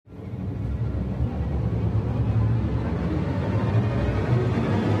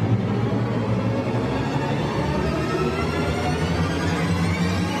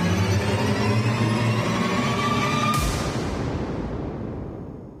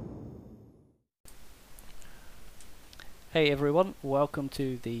Hey everyone, welcome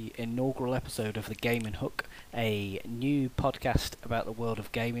to the inaugural episode of the Gaming Hook, a new podcast about the world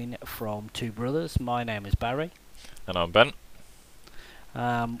of gaming from two brothers. My name is Barry. And I'm Ben.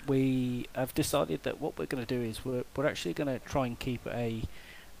 We have decided that what we're going to do is we're actually going to try and keep a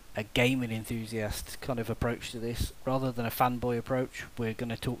gaming enthusiast kind of approach to this rather than a fanboy approach. We're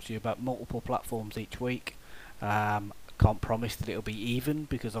going to talk to you about multiple platforms each week. Can't promise that it'll be even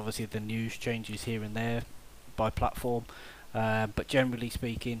because obviously the news changes here and there by platform, but generally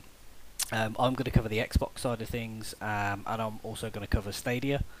speaking, I'm going to cover the Xbox side of things, and I'm also going to cover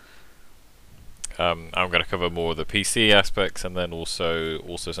Stadia. I'm going to cover more of the PC aspects and then also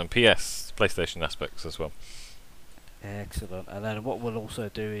some PlayStation aspects as well. Excellent. And then what we'll also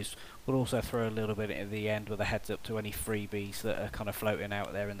do is we'll also throw a little bit at the end with a heads up to any freebies that are kind of floating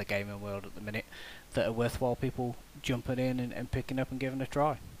out there in the gaming world at the minute that are worthwhile people jumping in and picking up and giving a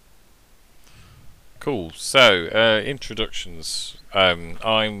try. Cool. So, introductions.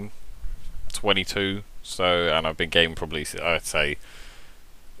 I'm 22, and I've been gaming probably, I'd say,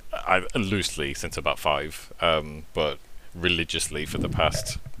 loosely since about 5, but religiously for the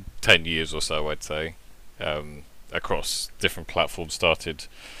past 10 years or so, I'd say. Across different platforms. Started.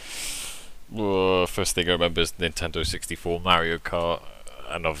 First thing I remember is Nintendo 64, Mario Kart,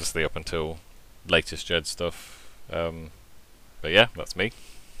 and obviously up until latest Jed stuff. But yeah, that's me.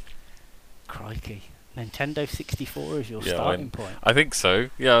 Crikey. Nintendo 64 is your starting point. I think so.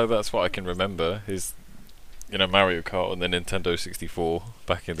 Yeah, that's what I can remember. Is Mario Kart on the Nintendo 64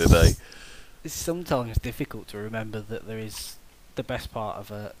 back in the day. It's sometimes difficult to remember that there is the best part of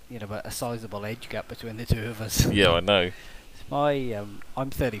a sizable age gap between the two of us. Yeah, I know. I'm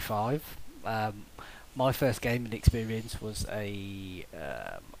 35. My first gaming experience was an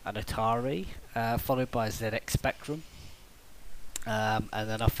Atari, followed by a ZX Spectrum, and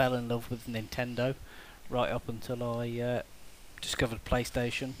then I fell in love with Nintendo right up until I discovered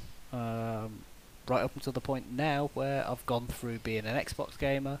PlayStation. Right up until the point now where I've gone through being an Xbox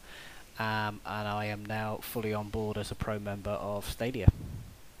gamer, and I am now fully on board as a pro member of Stadia.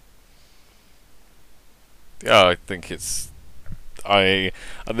 Yeah, I think and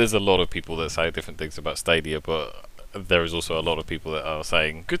there's a lot of people that say different things about Stadia, but there is also a lot of people that are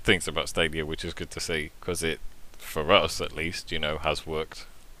saying good things about Stadia, which is good to see because it, for us at least, has worked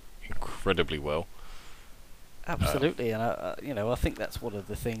incredibly well. Absolutely, and I think that's one of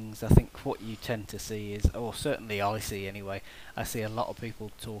the things. I think what you tend to see is, or certainly I see anyway, I see a lot of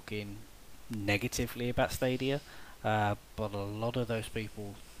people talking negatively about Stadia, but a lot of those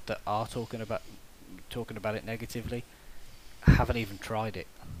people that are talking about it negatively haven't even tried it.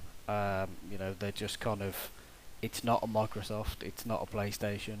 They're just kind of, it's not a Microsoft, it's not a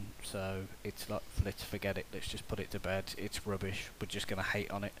PlayStation, so it's not. Let's forget it. Let's just put it to bed. It's rubbish. We're just gonna hate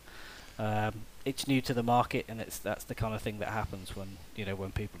on it. It's new to the market, and that's the kind of thing that happens when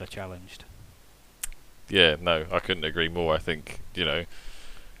people are challenged. Yeah, no, I couldn't agree more. I think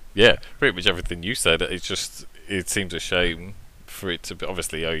yeah, pretty much everything you said. It seems a shame for it to be.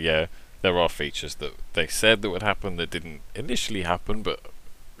 Obviously, oh yeah, there are features that they said that would happen that didn't initially happen, but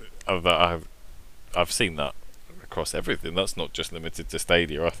I've seen that across everything. That's not just limited to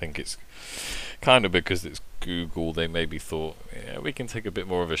Stadia. I think it's kind of because it's Google. They maybe thought, yeah, we can take a bit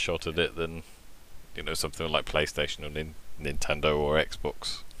more of a shot at it than something like PlayStation or Nintendo or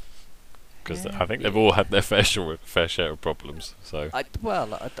Xbox. Because I think they've all had their fair share of problems. So I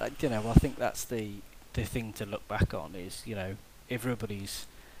think that's the thing to look back on is everybody's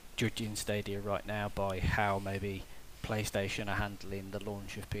judging Stadia right now by how maybe PlayStation are handling the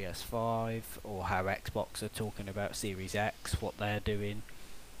launch of PS5 or how Xbox are talking about Series X, what they're doing.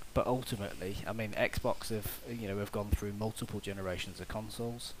 But ultimately, I mean, Xbox have gone through multiple generations of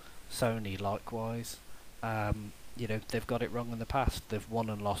consoles. Sony likewise. They've got it wrong in the past. They've won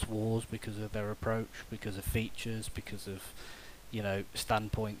and lost wars because of their approach, because of features, because of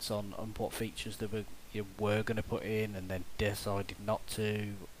standpoints on what features they were going to put in and then decided not to.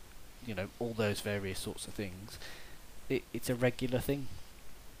 All those various sorts of things. It's a regular thing.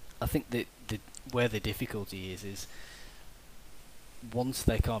 I think that where the difficulty is once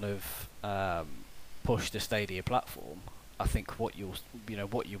they kind of push the Stadia platform, I think what you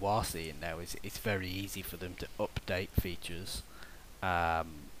are seeing now is it's very easy for them to update features,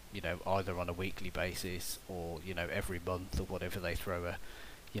 either on a weekly basis or every month or whatever. They throw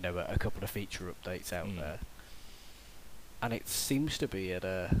a couple of feature updates out there, and it seems to be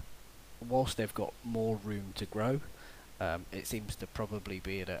whilst they've got more room to grow, it seems to probably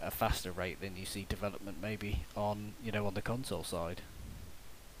be at a faster rate than you see development maybe on the console side.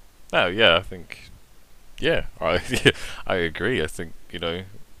 oh yeah, I think yeah, I agree. I think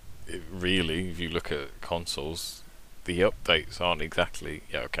really, if you look at consoles, the updates aren't exactly,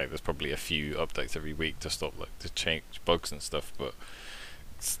 yeah, okay, there's probably a few updates every week to stop, like, to change bugs and stuff, but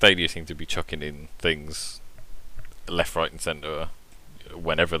Stadia seem to be chucking in things left, right, and centre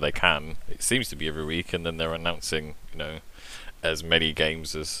whenever they can. It seems to be every week, and then they're announcing, as many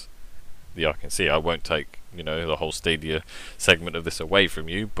games as the eye can see. I won't take, the whole Stadia segment of this away from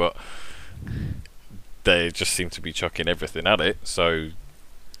you, but they just seem to be chucking everything at it, so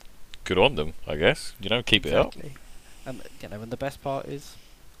good on them, I guess. Keep it up. And and the best part is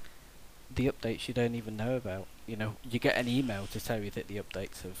the updates you don't even know about. You get an email to tell you that the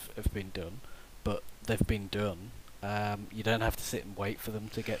updates have been done, but they've been done. You don't have to sit and wait for them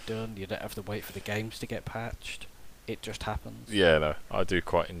to get done. You don't have to wait for the games to get patched. It just happens. Yeah, no, I do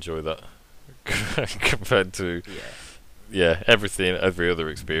quite enjoy that compared to every other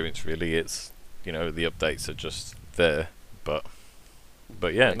experience. Really, it's the updates are just there, but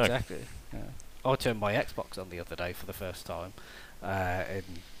yeah, exactly. Yeah. I turned my Xbox on the other day for the first time in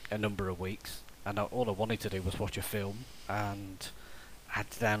a number of weeks, and all I wanted to do was watch a film, and I had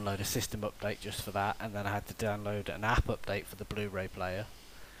to download a system update just for that, and then I had to download an app update for the Blu-ray player,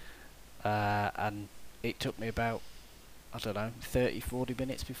 and it took me about, 30-40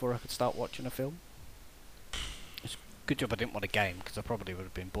 minutes before I could start watching a film. It's a good job I didn't want a game, because I probably would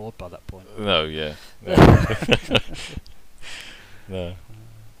have been bored by that point. No, yeah. No.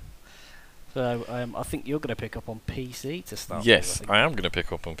 So I think you're going to pick up on PC to start. Yes, with, I am going to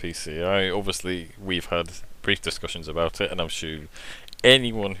pick up on PC. Obviously we've had brief discussions about it, and I'm sure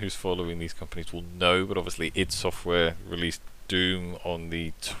anyone who's following these companies will know. But obviously, id Software released Doom on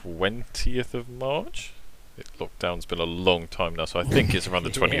the 20th of March. Lockdown's been a long time now, so I think it's around the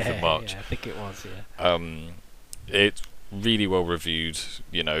 20th of March. Yeah, I think it was. Yeah. It's really well reviewed.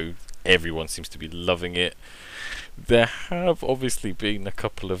 Everyone seems to be loving it. There have obviously been a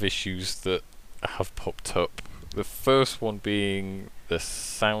couple of issues that have popped up. The first one being the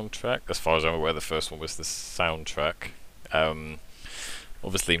soundtrack. As far as I'm aware, the first one was the soundtrack.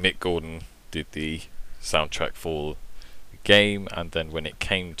 Obviously, Mick Gordon did the soundtrack for the game, and then when it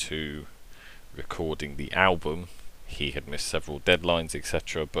came to recording the album, he had missed several deadlines,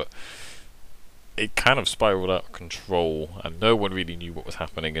 etc. But it kind of spiraled out of control, and no one really knew what was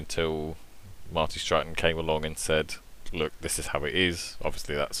happening until Marty Stratton came along and said, look, this is how it is.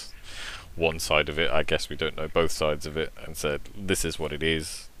 Obviously that's one side of it. I guess we don't know both sides of it, and said, this is what it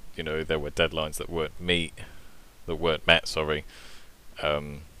is. There were deadlines that weren't met, sorry.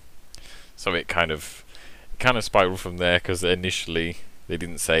 So it kind of spiraled from there, because initially they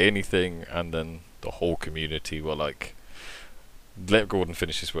didn't say anything, and then the whole community were like, let Gordon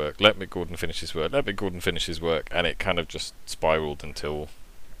finish his work, let Mick Gordon finish his work, let Mick Gordon finish his work, and it kind of just spiraled until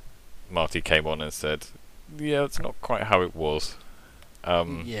Marty came on and said, yeah, it's not quite how it was.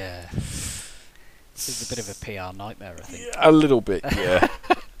 Yeah. It's a bit of a PR nightmare, I think. A little bit, yeah.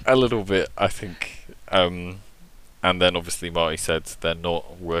 A little bit, I think. And then obviously Marty said they're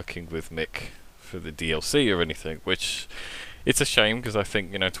not working with Mick for the DLC or anything, which it's a shame, because I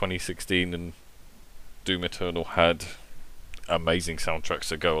think 2016 and Doom Eternal had amazing soundtracks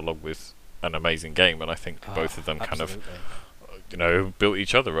to go along with an amazing game, and I think both of them absolutely. kind of built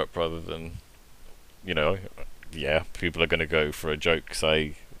each other up, rather than people are going to go for a joke,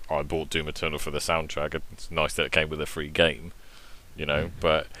 say, I bought Doom Eternal for the soundtrack, it's nice that it came with a free game,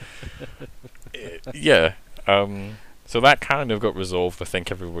 but so that kind of got resolved. I think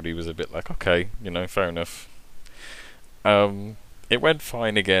everybody was a bit like, okay, fair enough. It went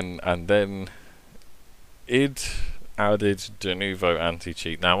fine again, and then id added de novo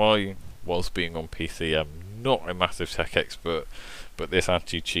anti-cheat. Now, I, whilst being on PC, am not a massive tech expert, but this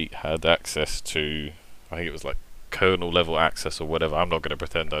anti-cheat had access to, I think it was like kernel level access or whatever. I'm not going to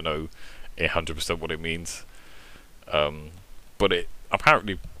pretend I know 100% what it means, but it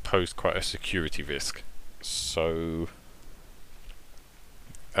apparently posed quite a security risk. So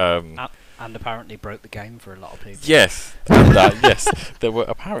and apparently broke the game for a lot of people. Yes, yes, there were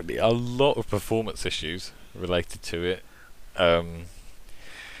apparently a lot of performance issues related to it,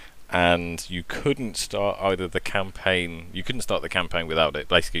 and you couldn't start either the campaign. You couldn't start the campaign without it.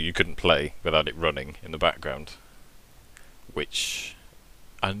 Basically, you couldn't play without it running in the background, which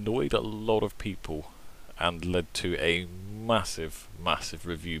annoyed a lot of people and led to a massive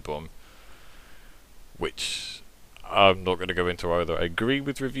review bomb, which I'm not going to go into either. I agree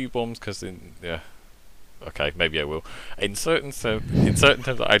with review bombs, because okay, maybe I will. In certain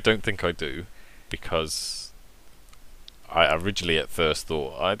terms, I don't think I do, because I originally at first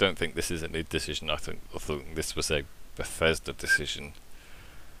thought, I don't think this is an id decision. I thought this was a Bethesda decision,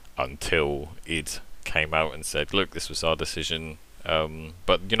 until id came out and said, look, this was our decision.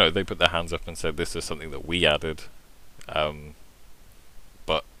 But they put their hands up and said, this is something that we added.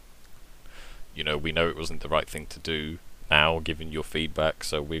 But we know it wasn't the right thing to do now, given your feedback,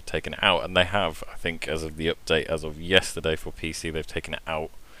 so we've taken it out. And they have, I think, as of the update, as of yesterday for PC, they've taken it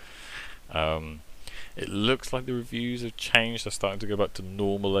out. It looks like the reviews have changed. They're starting to go back to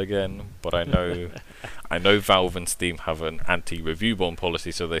normal again. But I know Valve and Steam have an anti-review bomb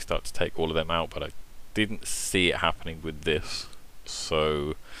policy, so they start to take all of them out. But I didn't see it happening with this.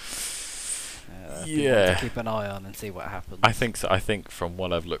 So yeah, to keep an eye on and see what happens. I think so. I think from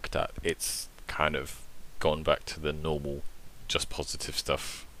what I've looked at, it's kind of gone back to the normal, just positive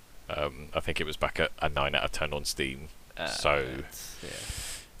stuff. I think it was back at a 9 out of 10 on Steam. So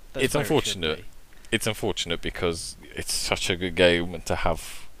it's unfortunate. It's unfortunate because it's such a good game to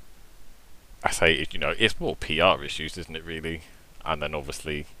have. I say, it's more PR issues, isn't it, really? And then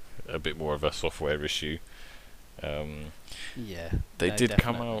obviously a bit more of a software issue. They did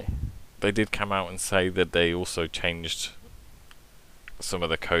come out. They did come out and say that they also changed some of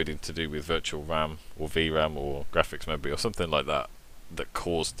the coding to do with virtual RAM or VRAM or graphics memory or something like that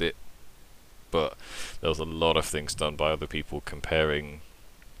caused it. But there was a lot of things done by other people comparing,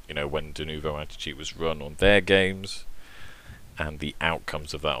 when Denuvo Anti-Cheat was run on their games and the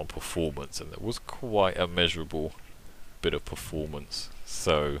outcomes of that on performance, and there was quite a measurable bit of performance.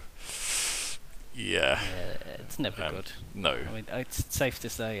 So yeah, it's never good. No. I mean, it's safe to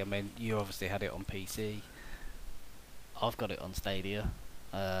say, you obviously had it on PC. I've got it on Stadia.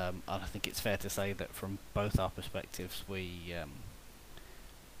 And I think it's fair to say that from both our perspectives, we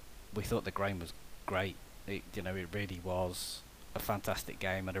thought the game was great. It really was a fantastic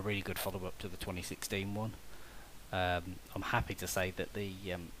game and a really good follow-up to the 2016 one. I'm happy to say that the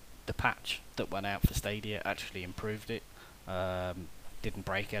patch that went out for Stadia actually improved it. Didn't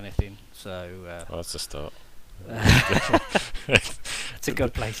break anything, so well, that's a start. It's a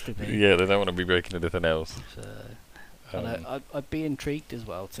good place to be. Yeah, they don't want to be breaking anything else. And I'd be intrigued as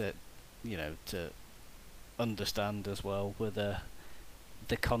well to understand as well whether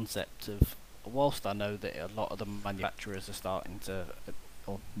the concept of, whilst I know that a lot of the manufacturers are starting to,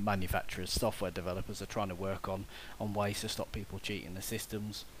 or software developers are trying to work on ways to stop people cheating the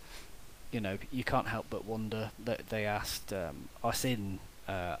systems. You can't help but wonder that they asked. I seen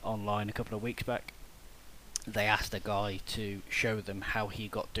online a couple of weeks back. They asked a guy to show them how he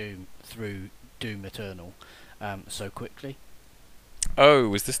got Doom through Doom Eternal so quickly. Oh,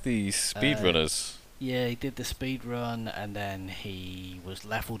 was this the speedrunners? Yeah, he did the speed run, and then he was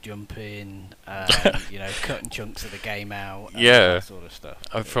level jumping, cutting chunks of the game out. And that sort of stuff.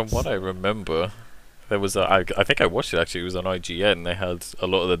 From what I remember, there was I think I watched it actually. It was on IGN. They had a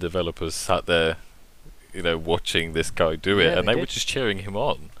lot of the developers sat there, watching this guy do it, and they were just cheering him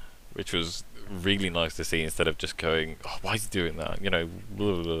on, which was really nice to see. Instead of just going, "Oh, why is he doing that?" Blah,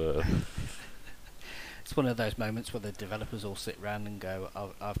 blah, blah. It's one of those moments where the developers all sit around and go,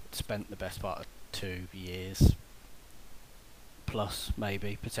 "I've spent the best part of 2 years plus,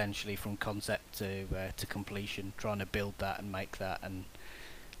 maybe potentially from concept to completion, trying to build that and make that, and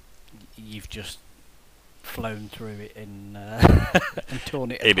you've just flown through it in and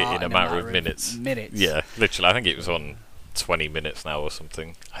torn it apart in a matter of minutes. Yeah, literally. I think it was on 20 minutes now or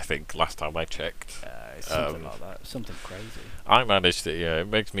something. I think last time I checked. Something like that. Something crazy. I managed it. It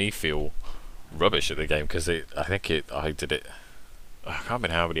makes me feel rubbish at the game because I did it. I can't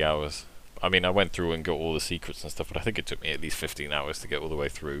remember how many hours. I mean, I went through and got all the secrets and stuff, but I think it took me at least 15 hours to get all the way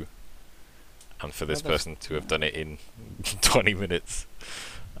through. And for this person to have done it in 20 minutes.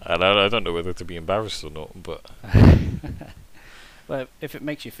 And I don't know whether to be embarrassed or not, but... Well, if it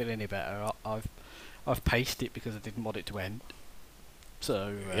makes you feel any better, I've paced it because I didn't want it to end.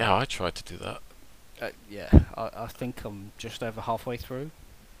 So... yeah, I tried to do that. I think I'm just over halfway through.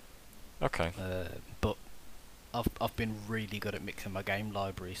 Okay. But I've been really good at mixing my game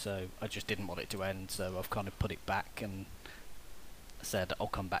library, so I just didn't want it to end, so I've kind of put it back and said I'll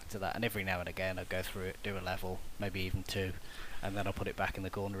come back to that, and every now and again I'll go through it, do a level, maybe even 2, and then I'll put it back in the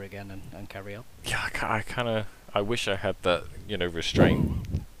corner again and carry on. Yeah, I wish I had that, restraint.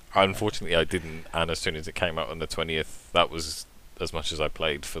 Unfortunately I didn't, and as soon as it came out on the 20th, that was as much as I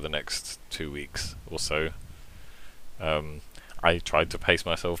played for the next 2 weeks or so. I tried to pace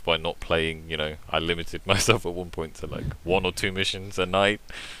myself by not playing, I limited myself at one point to like 1 or 2 missions a night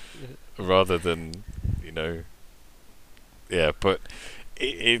rather than, yeah, but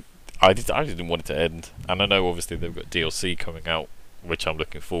I didn't want it to end, and I know obviously they've got DLC coming out, which I'm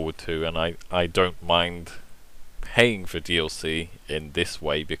looking forward to, and I don't mind paying for DLC in this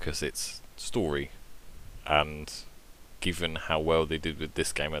way because it's story, and given how well they did with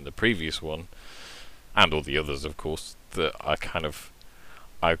this game and the previous one, and all the others, of course, that I kind of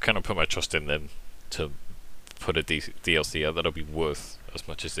put my trust in them to put a DLC out that'll be worth as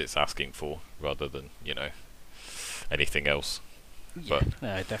much as it's asking for, rather than anything else. Yeah, But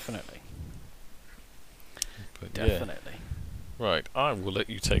no, definitely. But Definitely. yeah. Right, I will let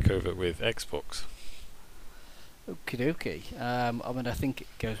you take over with Xbox. Okie dokie. I mean, I think it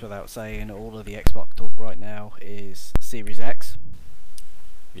goes without saying, all of the Xbox talk right now is Series X.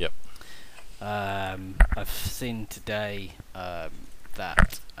 Yep. I've seen today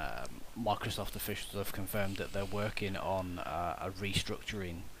that Microsoft officials have confirmed that they're working on a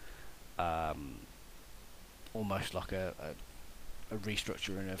restructuring, almost like a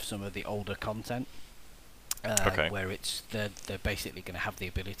restructuring of some of the older content. Okay. Where they're basically going to have the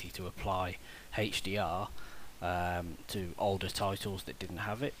ability to apply HDR to older titles that didn't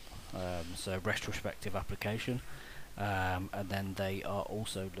have it, so retrospective application, and then they are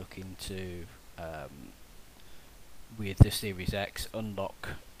also looking to, with the Series X, unlock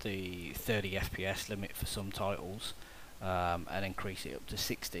the 30 FPS limit for some titles, and increase it up to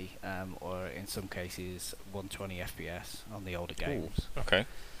 60, or in some cases 120 FPS on the older games. Ooh, okay.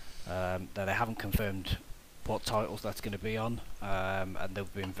 Now they haven't confirmed what titles that's going to be on, and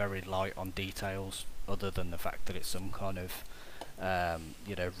they've been very light on details, other than the fact that it's some kind of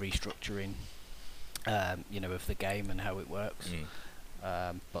restructuring of the game and how it works.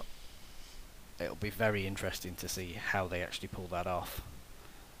 But it'll be very interesting to see how they actually pull that off.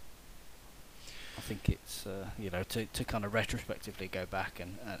 I think it's to kind of retrospectively go back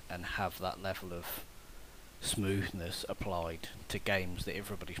and have that level of smoothness applied to games that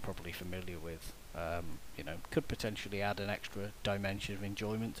everybody's probably familiar with, could potentially add an extra dimension of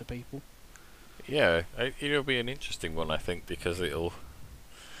enjoyment to people. Yeah, it'll be an interesting one, I think, because it'll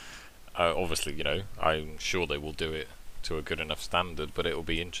obviously, I'm sure they will do it to a good enough standard, but it'll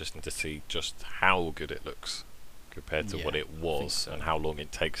be interesting to see just how good it looks compared to what it was, so. And how long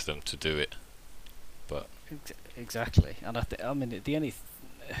it takes them to do it. But exactly, and I mean the only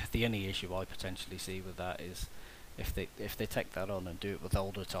issue I potentially see with that is if they take that on and do it with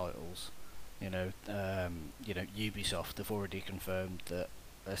older titles, Ubisoft have already confirmed that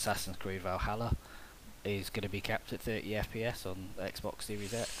Assassin's Creed Valhalla is going to be capped at 30 FPS on Xbox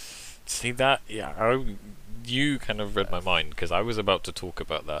Series X. See that? Yeah, you kind of read my mind, because I was about to talk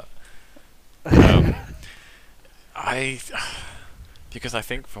about that. Because I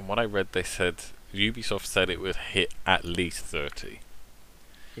think from what I read, they said Ubisoft said it would hit at least 30.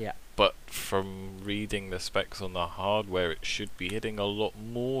 Yeah. But from reading the specs on the hardware, it should be hitting a lot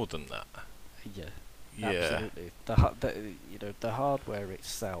more than that. Yeah. Yeah. Absolutely. The hardware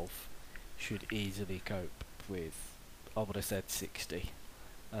itself should easily cope with, I would have said 60.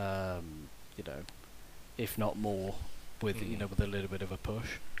 If not more, with with a little bit of a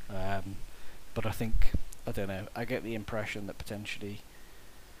push. But I think, I don't know, I get the impression that potentially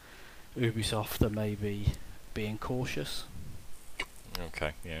Ubisoft are maybe being cautious.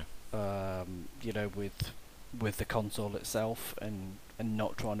 Okay, yeah. With the console itself, and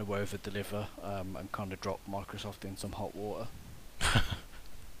not trying to over deliver, and kind of drop Microsoft in some hot water.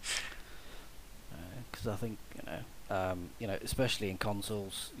 Because I think especially in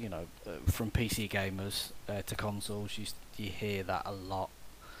consoles, from PC gamers to consoles, you hear that a lot,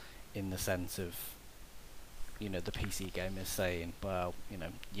 in the sense of the PC gamers saying, well,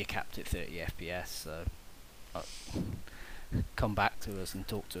 you're capped at 30 FPS, so come back to us and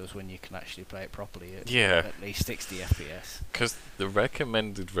talk to us when you can actually play it properly at least 60 FPS. Because the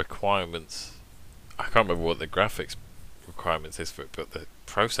recommended requirements, I can't remember what the graphics requirements is for it, but the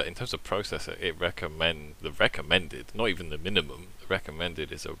process, in terms of processor, the recommended, not even the minimum, the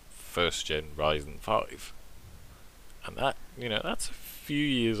recommended is a first gen Ryzen 5, and that that's a few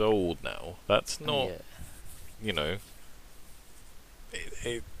years old now. That's not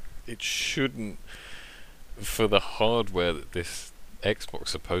it shouldn't, for the hardware that this Xbox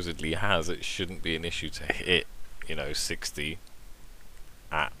supposedly has, it shouldn't be an issue to hit 60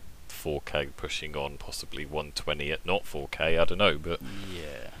 at 4K, pushing on possibly 120 at not 4K. I don't know, but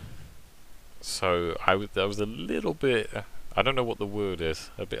yeah. So I was a little bit, I don't know what the word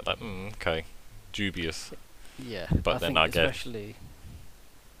is, a bit like okay, dubious. Yeah, but then I guess. Especially.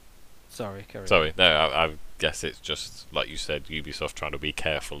 Sorry, carry on. Sorry, no, I guess it's just like you said, Ubisoft trying to be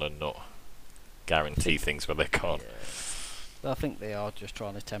careful and not guarantee things where they can't. Yeah. I think they are just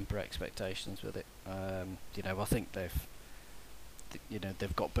trying to temper expectations with it. I think they've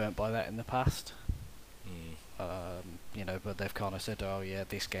got burnt by that in the past. But they've kind of said, oh yeah,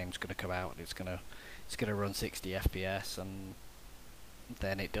 this game's going to come out and it's going to run 60 FPS, and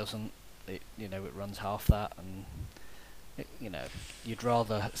then it doesn't. It runs half that, and you'd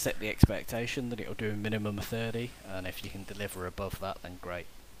rather set the expectation that it'll do a minimum of 30, and if you can deliver above that, then great.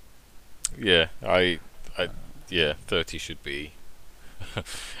 Yeah, I yeah, 30 should be.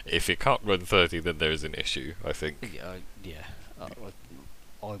 If it can't run 30, then there is an issue, I think. Yeah,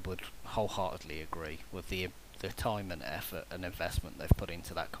 I would wholeheartedly agree with the time and effort and investment they've put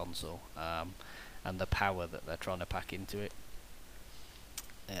into that console, and the power that they're trying to pack into it.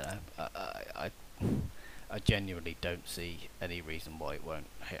 You know, I genuinely don't see any reason why it won't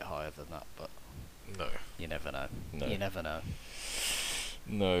hit higher than that, but No. you never know. No. You never know.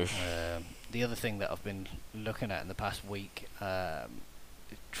 No. The other thing that I've been looking at in the past week,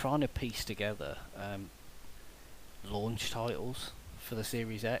 trying to piece together launch titles for the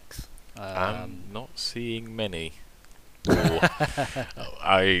Series X. I'm not seeing many. Or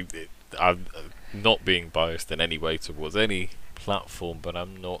I'm not being biased in any way towards any platform, but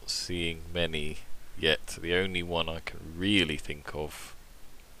I'm not seeing many yet. The only one I can really think of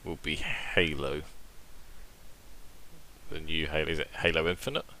will be Halo. The new Halo, is it Halo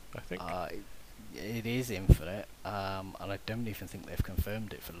Infinite? I think. It is Infinite, and I don't even think they've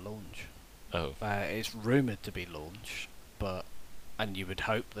confirmed it for launch. Oh. It's rumoured to be launch, and you would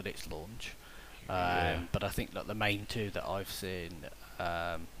hope that it's launch. Yeah. But I think that the main two that I've seen,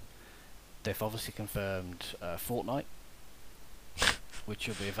 they've obviously confirmed Fortnite, which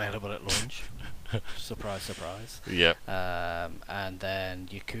will be available at launch. Surprise, surprise. Yep. And then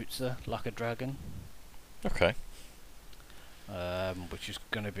Yakuza Like a Dragon. Okay. Which is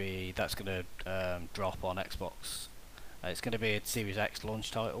going to drop on Xbox. It's going to be a Series X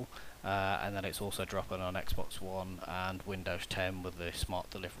launch title, and then it's also dropping on Xbox One and Windows 10 with the smart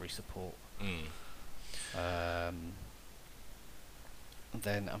delivery support.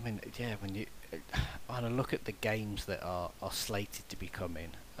 Then when you when I look at the games that are slated to be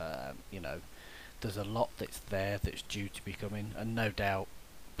coming, there's a lot that's there that's due to be coming, and no doubt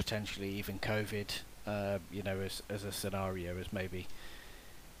potentially even COVID, as a scenario, has maybe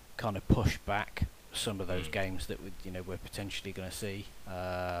kind of pushed back some of those games that we're potentially going to see.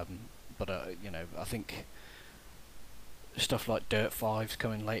 But I think stuff like Dirt 5's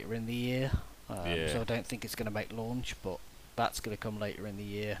coming later in the year, so I don't think it's going to make launch, but that's going to come later in the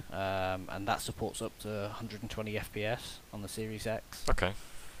year, and that supports up to 120 FPS on the Series X. Okay.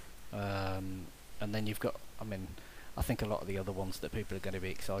 And then you've got, I think a lot of the other ones that people are going to be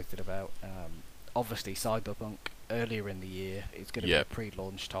excited about. Obviously, Cyberpunk earlier in the year, it's going to be a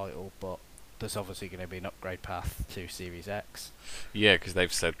pre-launch title, but there's obviously going to be an upgrade path to Series X. Yeah, because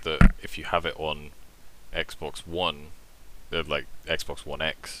they've said that if you have it on Xbox One, like Xbox One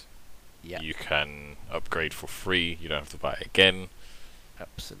X, you can upgrade for free. You don't have to buy it again.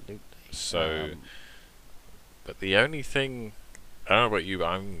 Absolutely. So, but the only thing, I don't know about you,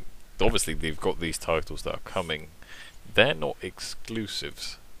 obviously they've got these titles that are coming. They're not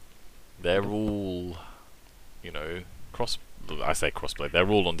exclusives. They're all, I say crossplay. They're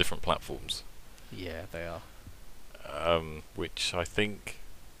all on different platforms. Yeah, they are. Which I think,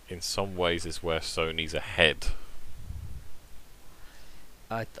 in some ways, is where Sony's ahead.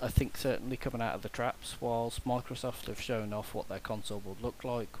 I think certainly coming out of the traps, whilst Microsoft have shown off what their console will look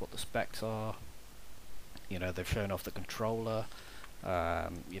like, what the specs are. They've shown off the controller,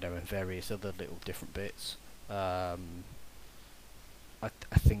 and various other little different bits. I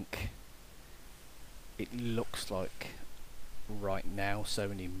think it looks like right now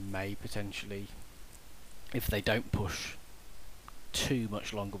Sony may potentially, if they don't push too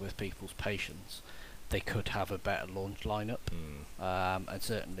much longer with people's patience, they could have a better launch lineup. And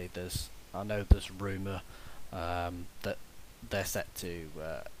certainly I know there's rumour that they're set to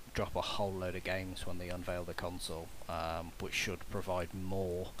drop a whole load of games when they unveil the console, which should provide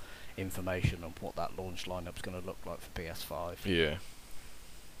more information on what that launch lineup's going to look like for PS5. Yeah.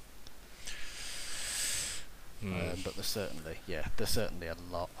 But there's certainly a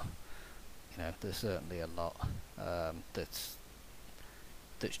lot. There's certainly a lot that's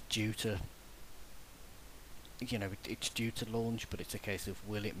due to. It's due to launch, but it's a case of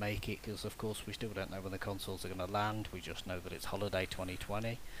will it make it? Because of course we still don't know when the consoles are going to land. We just know that it's holiday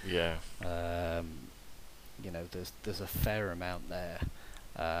 2020. Yeah. There's a fair amount there.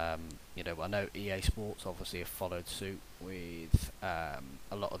 I know EA Sports obviously have followed suit with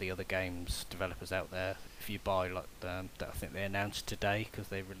a lot of the other games developers out there. If you buy that I think they announced today, because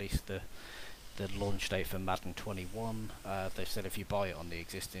they released the launch date for Madden 21. They said if you buy it on the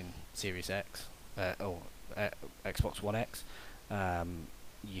existing Series X Xbox One X,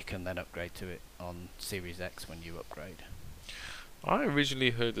 you can then upgrade to it on Series X when you upgrade. I originally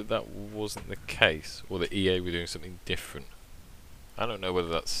heard that wasn't the case, or that EA were doing something different. I don't know whether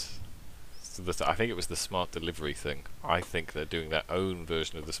that's. I think it was the smart delivery thing. I think they're doing their own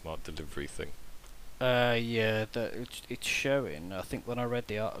version of the smart delivery thing. It's showing. I think when I read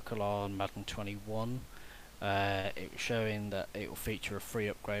the article on Madden 21, It was showing that it will feature a free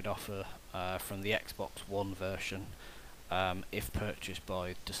upgrade offer from the Xbox One version if purchased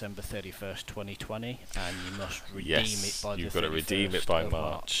by December 31st, 2020, and you must redeem it Yes, by the you've got to 31st redeem it by of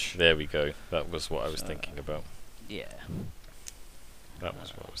March. There we go. That was what I was So, thinking about. Yeah. That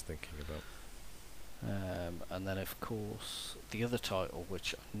was what I was thinking about. And then, of course, the other title,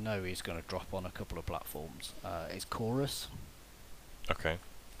 which I know is going to drop on a couple of platforms, is Chorus. Okay.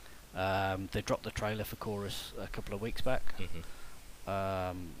 They dropped the trailer for Chorus a couple of weeks back,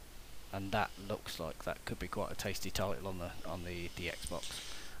 and that looks like that could be quite a tasty title on the Xbox,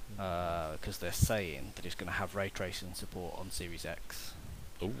 because they're saying that it's going to have ray tracing support on Series X.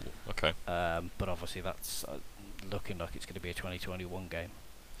 Ooh, okay. But obviously that's looking like it's going to be a 2021 game.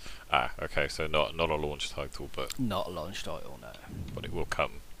 Ah, okay. So not a launch title, but Not a launch title, no. but it will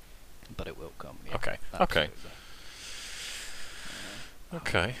come. But it will come. Yeah, Okay. absolutely.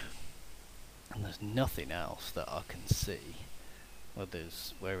 Okay. And there's nothing else that I can see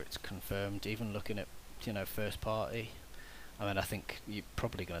where it's confirmed. Even looking at first party, I mean, I think you're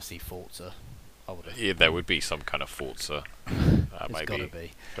probably going to see Forza. I would have. Yeah, there would be some kind of Forza. It's got to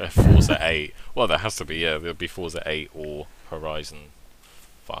be. Forza 8. Well, there has to be. Yeah, there'll be Forza 8 or Horizon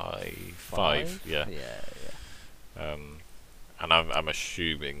 5. Yeah. Yeah. And I'm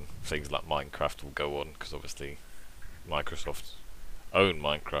assuming things like Minecraft will go on because obviously Microsoft own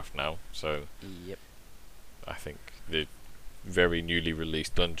Minecraft now. So Yep. I think the very newly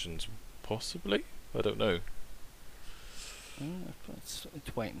released dungeons, possibly. I don't know. Let's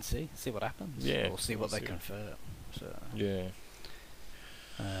wait and see what happens. Yeah, Or see we'll what they see. confirm. So. Yeah.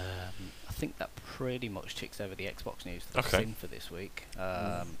 I think that pretty much ticks over the Xbox news that I've Okay. seen for this week.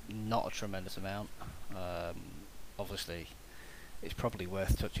 Not a tremendous amount. Obviously, it's probably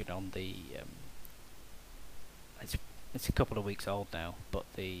worth touching on the. It's a couple of weeks old now, but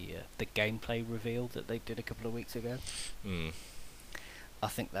the gameplay reveal that they did a couple of weeks ago. I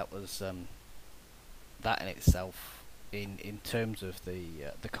think that was that in itself, in terms of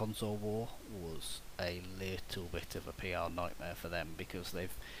the console war, was a little bit of a PR nightmare for them because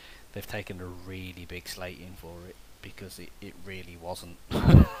they've taken a really big slate in for it because it really wasn't.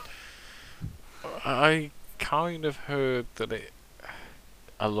 I kind of heard that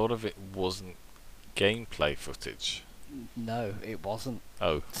a lot of it wasn't gameplay footage. No, it wasn't.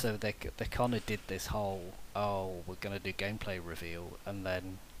 Oh. So they kind of did this whole, we're going to do gameplay reveal, and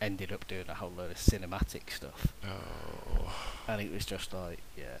then ended up doing a whole load of cinematic stuff. Oh. And it was just like,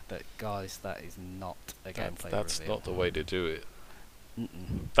 yeah, guys, that is not a gameplay That's reveal. not the way to do it.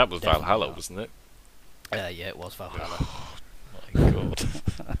 Mm-mm. That was Definitely Valhalla, not. wasn't it? Yeah, it was Valhalla. My God.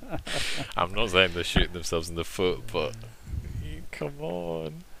 I'm not saying they're shooting themselves in the foot, but come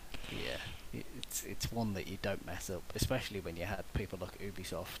on. Yeah, it's one that you don't mess up, especially when you had people like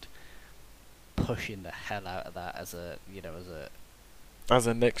Ubisoft pushing the hell out of that as a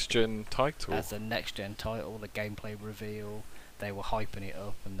next gen title. as a next gen title, the gameplay reveal. They were hyping it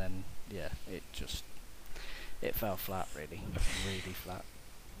up, and then it fell flat, really flat.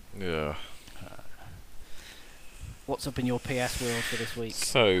 Yeah. What's up in your PS world for this week?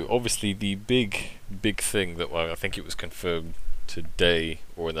 So obviously the big thing that I think it was confirmed today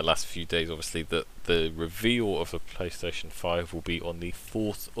or in the last few days, obviously, that the reveal of the PlayStation 5 will be on the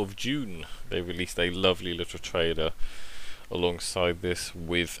 4th of June. They released a lovely little trailer alongside this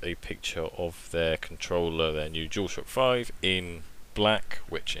with a picture of their controller, their new DualShock 5 in black,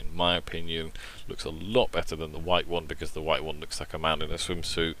 which in my opinion looks a lot better than the white one because the white one looks like a man in a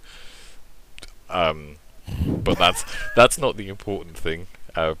swimsuit. But that's not the important thing.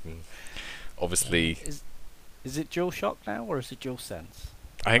 Obviously, Is it DualShock now, or is it DualSense?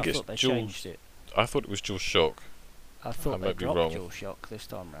 I think it's thought they Dual. changed it. I thought it was DualShock. I thought they might be dropped wrong. DualShock this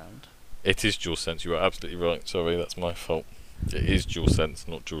time round. It is DualSense. You are absolutely right. Sorry, that's my fault. It is DualSense,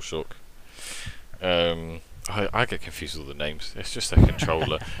 not DualShock. I get confused with all the names. It's just a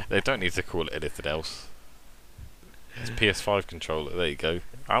controller. They don't need to call it anything else. It's PS5 controller. There you go.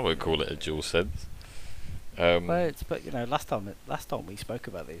 I won't call it a DualSense. But last time we spoke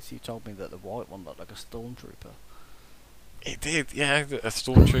about this, you told me that the white one looked like a stormtrooper. It did, yeah. A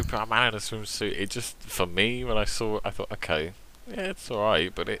stormtrooper, a man in a swimsuit. It just, for me, when I saw it, I thought, okay, yeah, it's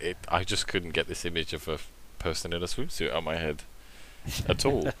alright, but I just couldn't get this image of a person in a swimsuit out of my head at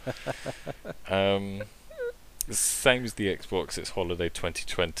all. Same as the Xbox, it's holiday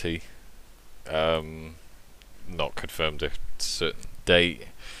 2020. Not confirmed a certain date.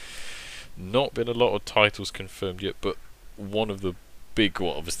 Not been a lot of titles confirmed yet, but one of the big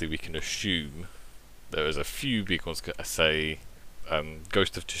ones, obviously we can assume, there is a few big ones, I say,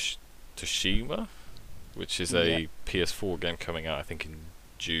 Ghost of Tsushima, which is a PS4 game coming out, I think in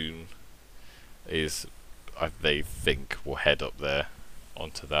June, is they think will head up there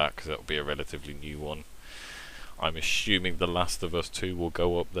onto that, because that'll be a relatively new one. I'm assuming The Last of Us 2 will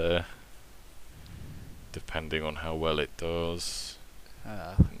go up there, depending on how well it does.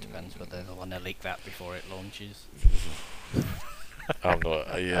 Depends whether they want to leak that before it launches. I'm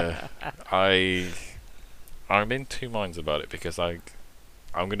not. Yeah, I'm in two minds about it, because I'm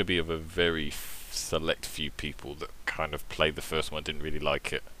going to be of a very select few people that kind of played the first one, didn't really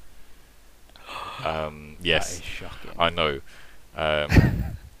like it. Yes, That is shocking. I know.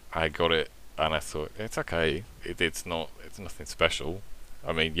 I got it and I thought it's okay. It's nothing special.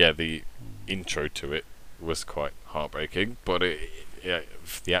 I mean, yeah, the intro to it was quite heartbreaking, but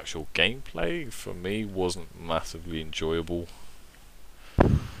the actual gameplay for me wasn't massively enjoyable.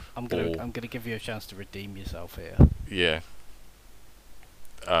 I'm gonna give you a chance to redeem yourself here. Yeah.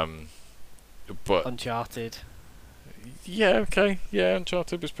 But Uncharted. yeah, okay. Yeah,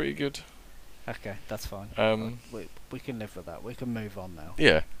 Uncharted was pretty good. Okay, that's fine. We can live with that. We can move on now.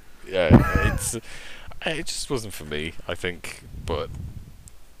 Yeah, it just wasn't for me, I think. But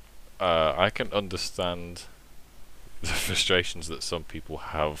I can understand the frustrations that some people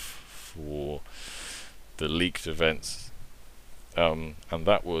have for the leaked events, and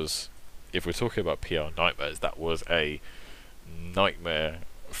that was, if we're talking about PR nightmares, that was a nightmare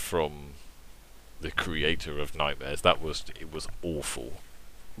from the creator of Nightmares. It was awful.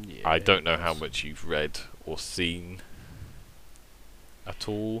 Yeah, I don't know how much you've read or seen at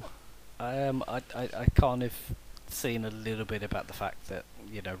all. I kind of seen a little bit about the fact that,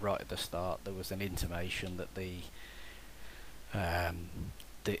 right at the start there was an intimation that the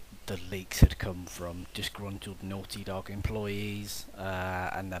leaks had come from disgruntled Naughty Dog employees,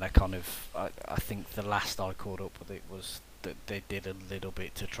 and then I think the last I caught up with it was that they did a little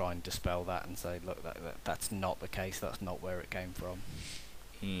bit to try and dispel that and say, look, that's not the case, that's not where it came from.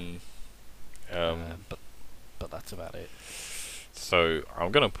 But that's about it. So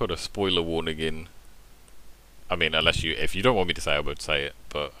I'm gonna put a spoiler warning in. I mean, if you don't want me to say, I would say it.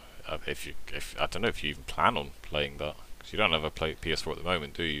 But if I don't know if you even plan on playing that, because you don't have a PS4 at the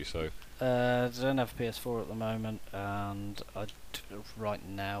moment, do you? So I don't have a PS4 at the moment, and right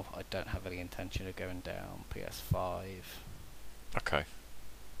now I don't have any intention of going down PS5. Okay.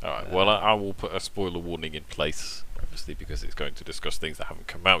 Alright, well, I will put a spoiler warning in place, obviously, because it's going to discuss things that haven't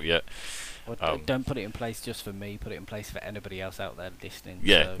come out yet. Well, don't put it in place just for me, put it in place for anybody else out there listening.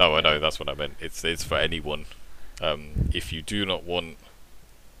 Yeah, so, no, I know, that's what I meant. It's for anyone. If you do not want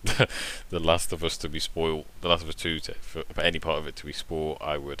The Last of Us to be spoiled, The Last of Us 2, for any part of it to be spoiled,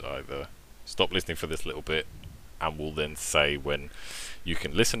 I would either stop listening for this little bit, and will then say when you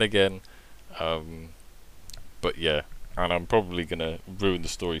can listen again. But yeah, and I'm probably going to ruin the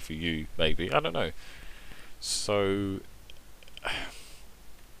story for you, maybe. I don't know. So,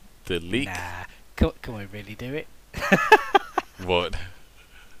 the leak... Nah, can we really do it? What?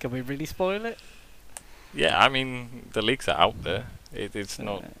 Can we really spoil it? Yeah, I mean, the leaks are out there. It's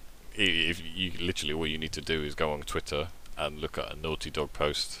not... If you literally, all you need to do is go on Twitter and look at a Naughty Dog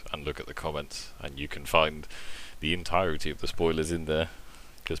post and look at the comments, and you can find the entirety of the spoilers in there.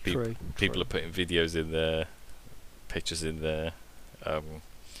 Because people are putting videos in there, pictures in there.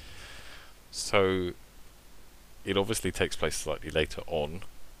 So it obviously takes place slightly later on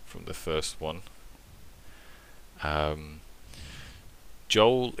from the first one.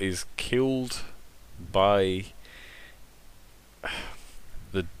 Joel is killed by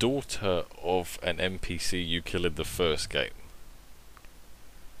the daughter of an NPC you kill in the first game.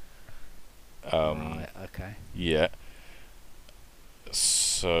 Right, okay. Yeah.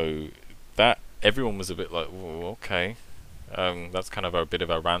 So that everyone was a bit like, "Whoa, okay." That's kind of a bit of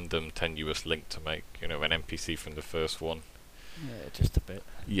a random, tenuous link to make, an NPC from the first one. Yeah, just a bit.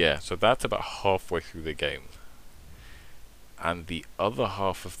 Yeah, so that's about halfway through the game. And the other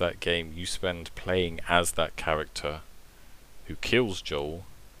half of that game you spend playing as that character who kills Joel,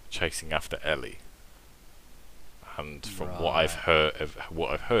 chasing after Ellie. And from what I've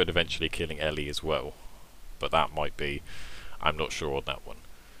heard, eventually killing Ellie as well. But that might be, I'm not sure on that one.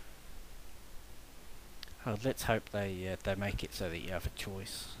 Oh, let's hope they make it so that you have a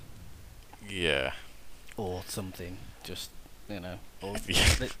choice. Yeah. Or something, just, or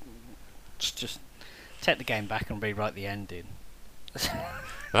Yeah. just take the game back and rewrite the ending.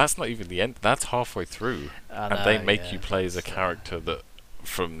 That's not even the end. That's halfway through, and they make you play as a character that,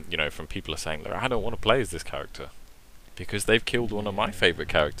 from people are saying, "Look, I don't want to play as this character because they've killed one of my favorite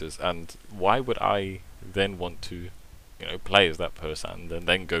characters, and why would I then want to, play as that person and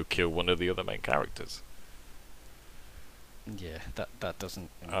then go kill one of the other main characters?" Yeah, that doesn't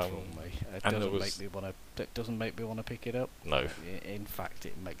enthrall Um, me. It and there doesn't make was me want to. That doesn't make me want to pick it up. no. In fact,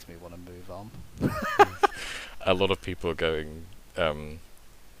 it makes me want to move on. A lot of people are going.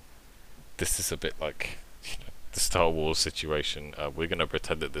 This is a bit like the Star Wars situation. We're going to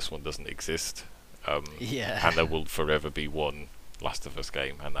pretend that this one doesn't exist, Yeah. and there will forever be one Last of Us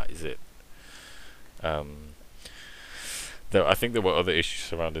game, and that is it. Um, I think there were other issues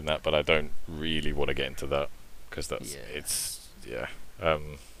surrounding that, but I don't really want to get into that because that's Yeah. it's yeah.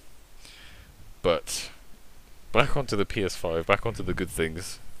 But back onto the PS5, back onto the good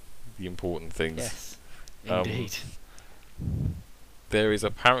things, the important things. Yes. Um, Indeed. There is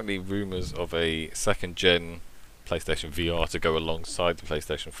apparently rumours of a second gen PlayStation VR to go alongside the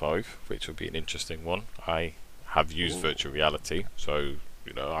PlayStation 5, which would be an interesting one. I have used Ooh. virtual reality, so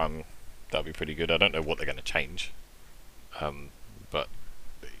that'd be pretty good. I don't know what they're going to change, but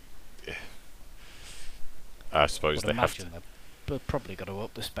I suppose Would they have to. imagine they've probably got to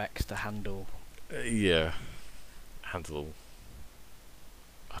up the specs to handle. Yeah, handle.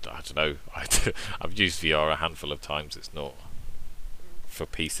 I don't know. I've used VR a handful of times. It's not for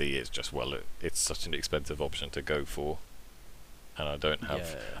PC. It's just it's such an expensive option to go for, and I don't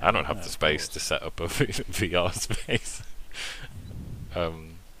have Yeah. the Of space to course. set up a VR space.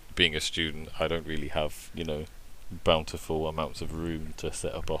 Being a student, I don't really have bountiful amounts of room to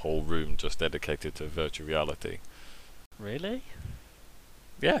set up a whole room just dedicated to virtual reality. Really?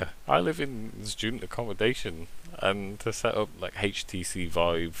 Yeah, I live in student accommodation, and to set up like HTC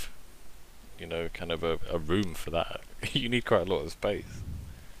Vive, kind of a room for that, you need quite a lot of space.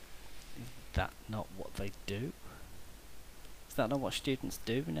 That not what they do? Is that not what students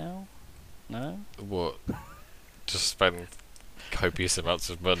do now? No. What? Just spend copious amounts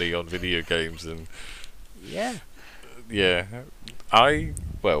of money on video games and Yeah. yeah, I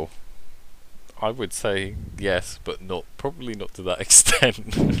well, I would say yes, but probably not to that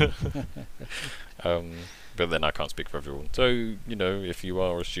extent. um, but then I can't speak for everyone. So if you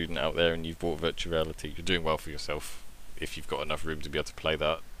are a student out there and you've bought virtual reality, you're doing well for yourself. If you've got enough room to be able to play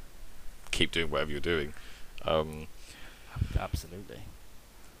that, keep doing whatever you're doing. Absolutely.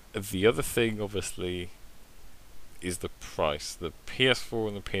 The other thing, obviously, is the price. The PS4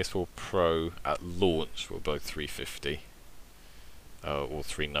 and the PS4 Pro at launch were both $350, or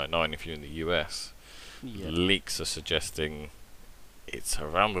 $399 if you're in the US. Yeah. Leaks are suggesting it's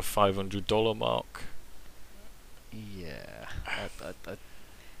around the $500 mark. Yeah.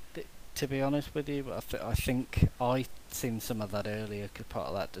 To be honest with you, I think I seen some of that earlier, part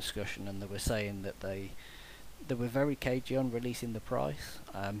of that discussion, and they were saying that they were very cagey on releasing the price,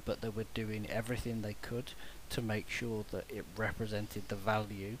 but they were doing everything they could to make sure that it represented the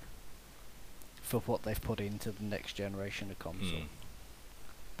value for what they've put into the next generation of console,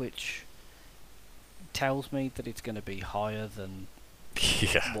 which tells me that it's going to be higher than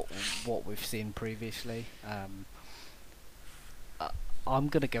Yeah. what we've seen previously. I'm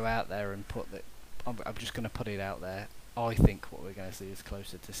going to go out there and put that. I'm just going to put it out there. I think what we're going to see is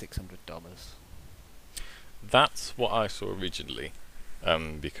closer to $600. That's what I saw originally,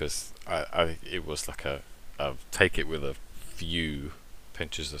 because it was like a take it with a few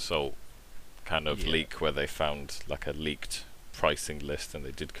pinches of salt kind of leak where they found like a leaked pricing list and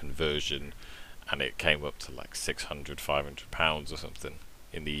they did conversion, and it came up to like £600, £500 or something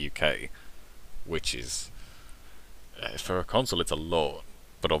in the UK, which is for a console it's a lot,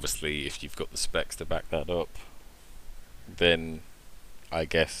 but obviously if you've got the specs to back that up, then I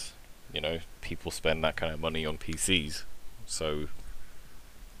guess people spend that kind of money on PCs. So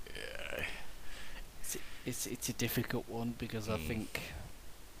It's a difficult one because I think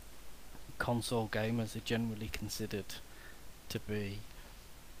console gamers are generally considered to be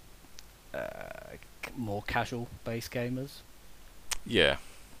more casual based gamers, yeah,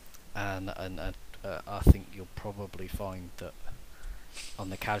 and I think you'll probably find that on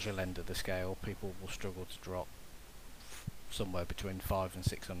the casual end of the scale, people will struggle to drop somewhere between $500 and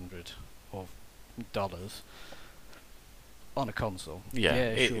 $600 or dollars on a console.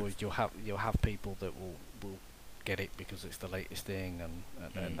 Yeah, sure. You'll have people that will get it because it's the latest thing,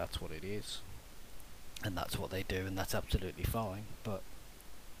 and that's what it is, and that's what they do, and that's absolutely fine. But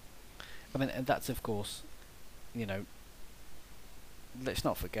I mean, and that's of course, let's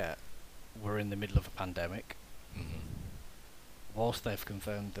not forget, we're in the middle of a pandemic. Whilst they've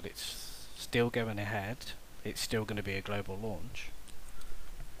confirmed that it's still going ahead, it's still going to be a global launch.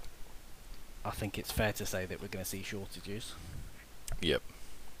 I think it's fair to say that we're going to see shortages. Yep.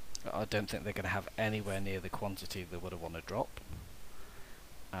 I don't think they're going to have anywhere near the quantity they would have want to drop,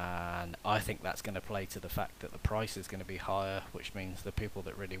 and I think that's going to play to the fact that the price is going to be higher, which means the people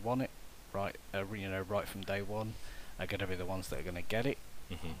that really want it, right from day one, are going to be the ones that are going to get it,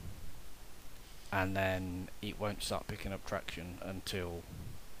 Mhm. and then it won't start picking up traction until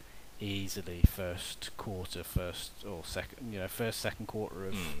easily first second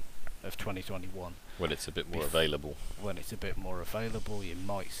quarter Mm. of 2021. When it's a bit more available. When it's a bit more available, you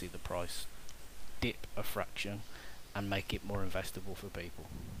might see the price dip a fraction and make it more investable for people.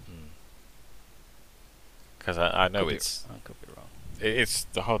 Because I know I could be wrong. it's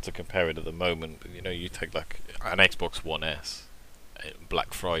hard to compare it at the moment. But, you take like an Xbox One S,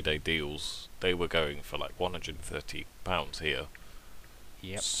 Black Friday deals. They were going for like £130 here.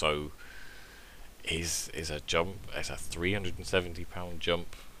 Yep. So is a £370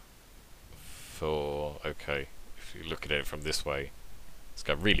 jump for, okay, if you look at it from this way, it's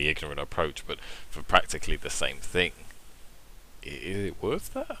got a really ignorant approach, but for practically the same thing, is it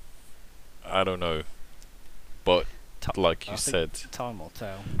worth that? I don't know, but like you said, time will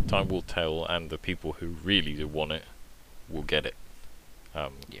tell. Time will tell, and the people who really do want it will get it.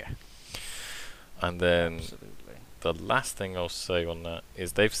 Yeah. And then Absolutely. the last thing I'll say on that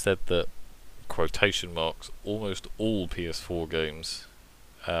is they've said that, quotation marks, almost all PS4 games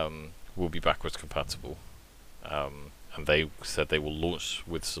will be backwards compatible. And they said they will launch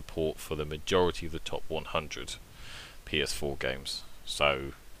with support for the majority of the top 100 PS4 games.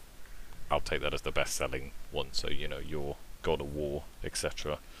 So I'll take that as the best selling one. So, your God of War,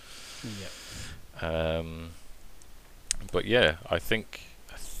 etc. Yep. But yeah, I think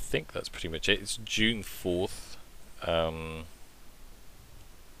that's pretty much it. It's June 4th.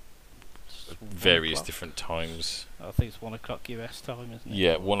 Various different times. I think it's 1 o'clock US time, isn't it?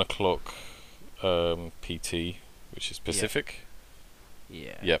 Yeah, 1 o'clock PT, which is Pacific.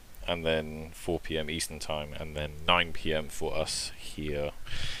 Yeah. Yep. And then 4 p.m. Eastern time, and then 9 p.m. for us here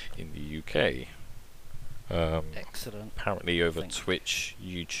in the UK. Excellent. Apparently over Twitch,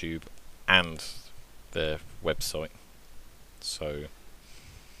 YouTube, and their website. So.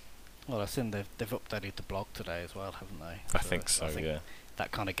 Well, I've seen they've updated the blog today as well, haven't they? I think so. Yeah.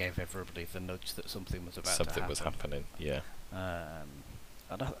 That kind of gave everybody the nudge that something was about to happen. Something was happening. Yeah.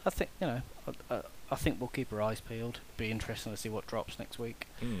 And I think I think we'll keep our eyes peeled. Be interesting to see what drops next week.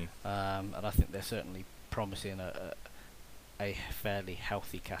 And I think they're certainly promising a fairly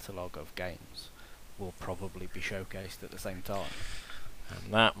healthy catalogue of games will probably be showcased at the same time.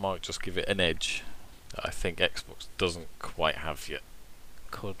 And that might just give it an edge that I think Xbox doesn't quite have yet.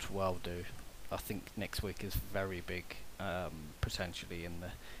 Could well do. I think next week is very big, potentially in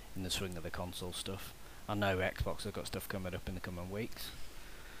the swing of the console stuff. I know Xbox have got stuff coming up in the coming weeks.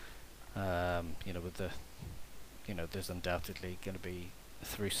 With there's undoubtedly going to be,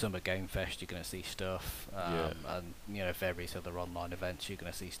 through Summer Game Fest, you're going to see stuff, and various other online events, you're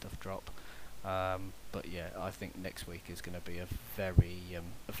going to see stuff drop. But yeah, I think next week is going to be a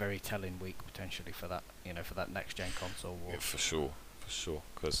very telling week potentially for that, for that next gen console war. Yeah, for sure,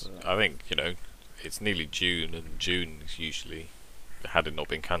 because I think it's nearly June, and June is usually, had it not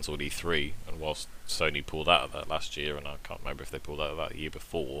been cancelled, E3, and whilst Sony pulled out of that last year, and I can't remember if they pulled out of that the year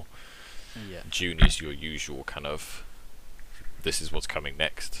before, June is your usual kind of, this is what's coming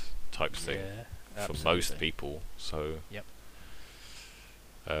next type thing for most people. So yep.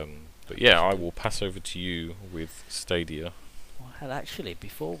 But yeah, I will pass over to you with Stadia. Well, actually,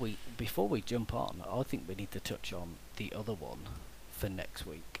 before we jump on, I think we need to touch on the other one for next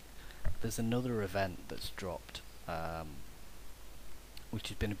week. There's another event that's dropped, which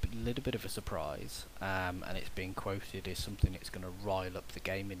has been a little bit of a surprise, and it's being quoted as something that's going to rile up the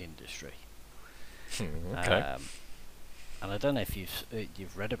gaming industry. Okay. And I don't know if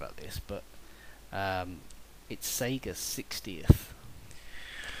you've read about this, but it's Sega's 60th.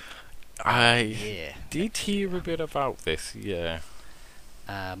 I did hear a bit about this, yeah.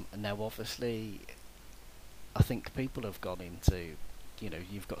 Now, obviously, I think people have gone into,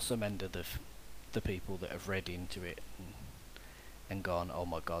 you've got some end of the people that have read into it and gone, oh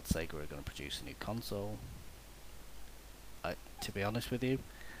my god, Sega are going to produce a new console. To be honest with you,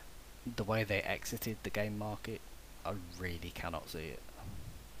 the way they exited the game market, I really cannot see it.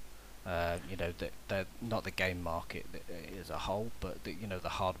 They're not the game market as a whole, but the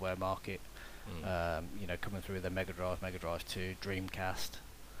hardware market. Coming through the Mega Drive 2, Dreamcast.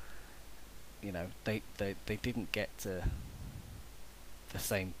 They didn't get to the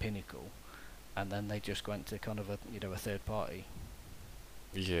same pinnacle, and then they just went to kind of a third party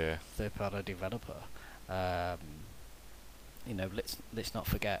developer. Let's not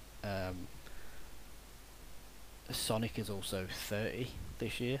forget, Sonic is also 30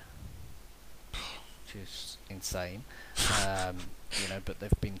 this year, which is insane. But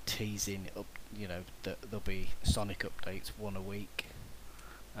they've been teasing up, that there'll be Sonic updates, one a week,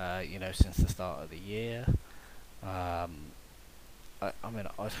 since the start of the year. Um, I mean,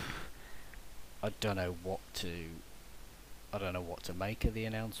 I don't know what to I don't know what to make of the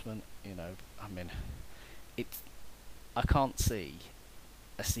announcement. I mean, it's I can't see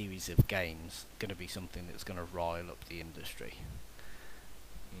a series of games going to be something that's going to rile up the industry.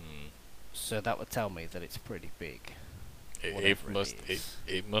 Mm. So that would tell me that it's pretty big, It whatever must it it is.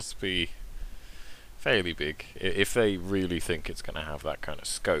 it must be fairly big. If they really think it's going to have that kind of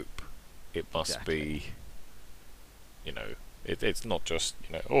scope, it must Exactly. be. You know, it's not just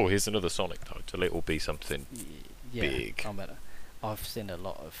oh, here's another Sonic title. It will be something Yeah, big. I mean, I've seen a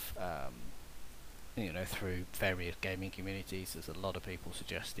lot of through various gaming communities. There's a lot of people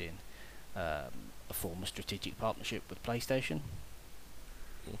suggesting a form of strategic partnership with PlayStation,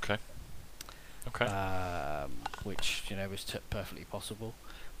 Okay. Okay. which is perfectly possible.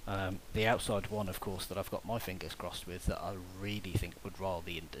 The outside one, of course, that I've got my fingers crossed with, that I really think would rile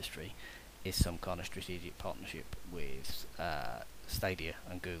the industry, is some kind of strategic partnership with Stadia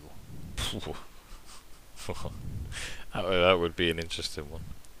and Google. That would be an interesting one.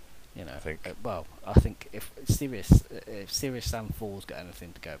 I think. Well, I think if Serious Sam 4's got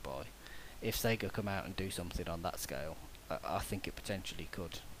anything to go by, if Sega come out and do something on that scale, I think it potentially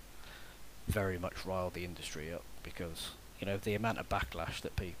could very much rile the industry up, because the amount of backlash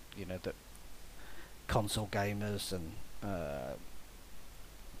that that console gamers and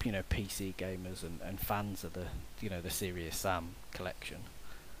PC gamers and fans of the Serious Sam collection,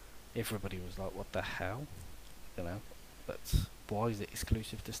 everybody was like, what the hell, you know that's why is it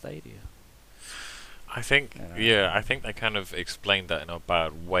exclusive to Stadia? I think, you know yeah, I think they kind of explained that in a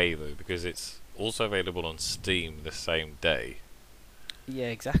bad way though, because it's also available on Steam the same day, yeah,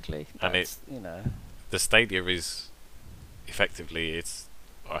 exactly. and That's the Stadia is effectively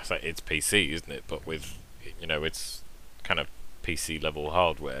I say it's PC, isn't it? But with it's kind of PC level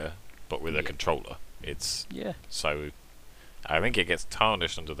hardware, but with a yeah, controller. It's yeah, so I think it gets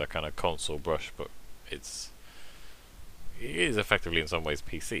tarnished under the kind of console brush, but it's it is effectively in some ways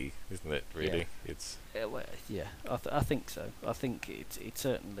PC, isn't it? yeah. Really, it's Well, yeah, I think so. I think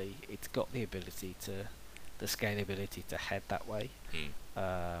it's got the ability to, the scalability to head that way. mm,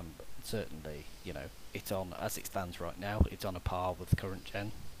 Certainly, it's on, as it stands right now, it's on a par with the current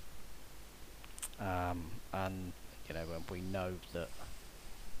gen. And and we know that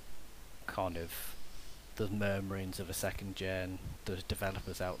kind of there's murmurings of a second gen. There's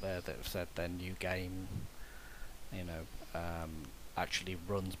developers out there that have said their new game, you know, actually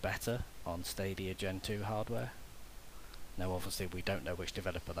runs better on Stadia Gen 2 hardware. Now, obviously, we don't know which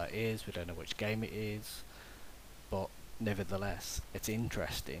developer that is. We don't know which game it is, but nevertheless, it's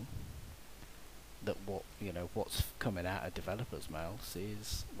interesting that what's coming out of developers' mouths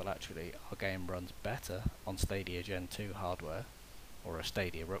is, well, actually, our game runs better on Stadia Gen 2 hardware, or a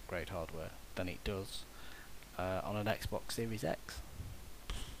Stadia upgrade hardware, than it does on an Xbox Series X.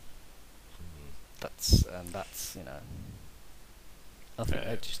 mm, That's I think uh,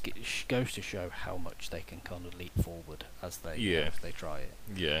 that just goes to show how much they can kind of leap forward as they yeah, as they try it.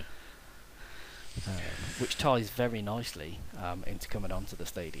 yeah, Um, which ties very nicely into coming on to the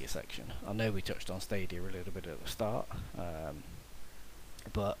Stadia section. I know we touched on Stadia a little bit at the start,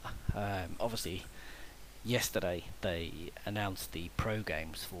 but obviously yesterday they announced the pro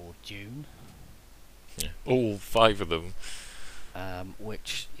games for June, yeah. All five of them.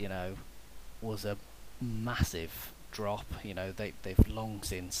 which was a massive drop. They've long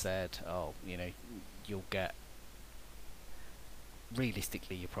since said, oh, you'll get,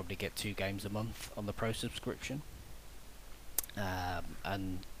 realistically, you probably get 2 games a month on the pro subscription.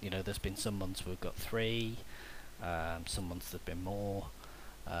 And there's been some months we've got 3, some months there've been more,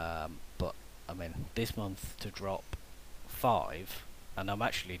 but I mean, this month to drop 5, and I'm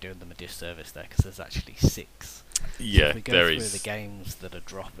actually doing them a disservice there because there's actually 6. So Yeah, if we go there through the is. games that are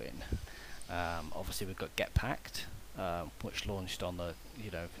dropping, obviously we've got Get Packed, which launched on the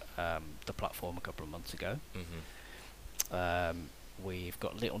platform a couple of months ago. We've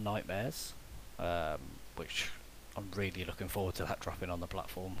got Little Nightmares, which I'm really looking forward to that dropping on the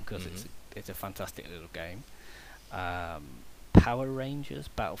platform, because Mhm. it's a fantastic little game. Power Rangers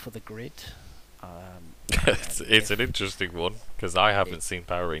Battle for the Grid. It's an If interesting one because I it, haven't seen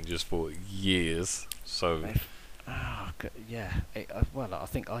Power Rangers for years. So if, yeah. Well, I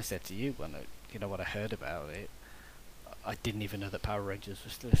think I said to you when I heard about it, I didn't even know that Power Rangers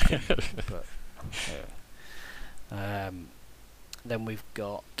was still a thing. But then we've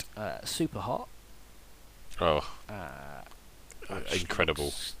got Super Hot, oh, uh, which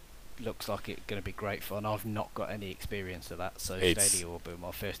incredible! looks like it's going to be great fun. I've not got any experience of that, so It's Stadia will be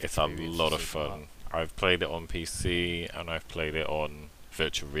my first it's a experience lot of of Super Hot. fun. I've played it on PC and I've played it on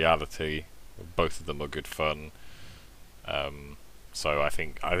virtual reality. Both of them are good fun. So I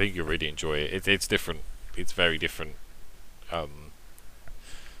think you really enjoy it. It's different. It's very different um,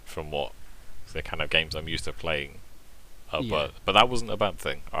 from what the kind of games I'm used to playing. Yeah. But that wasn't a bad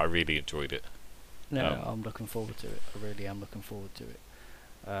thing. I really enjoyed it. No, Um, I'm looking forward to it. I really am looking forward to it.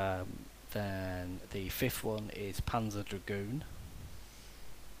 Then the fifth one is Panzer Dragoon,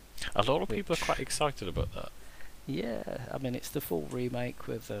 a lot of people are which quite excited about that. yeah, I mean it's the full remake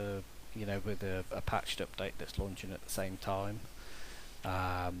with a patched update that's launching at the same time.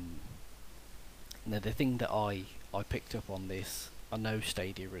 Um, Now the thing that I picked up on this, I know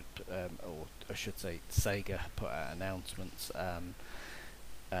Stadia or I should say Sega put out announcements um,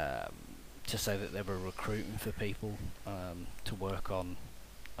 to say that they were recruiting for people to work on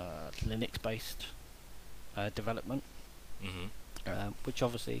Linux-based development, Hmm. which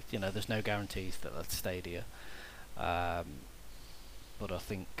obviously there's no guarantees that that's Stadia, um, but I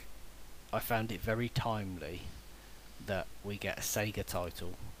think I found it very timely that we get a Sega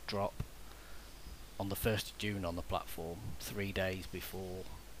title drop on the 1st of June on the platform, 3 days before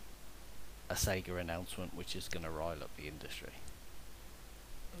a Sega announcement, which is going to rile up the industry.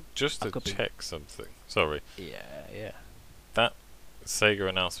 Just I to could be. check something. Sorry, Yeah, yeah. that Sega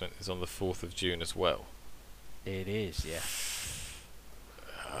announcement is on the 4th of June as well. It is, yeah.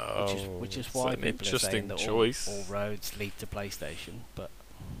 Which is It's why an people are saying interesting that choice. all roads lead to PlayStation. But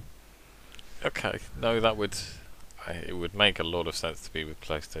Okay, no, it would make a lot of sense to be with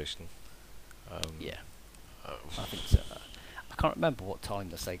PlayStation. Um, yeah, oh, I think so. I can't remember what time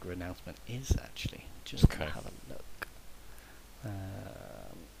the Sega announcement is actually. Just gonna okay. have a look.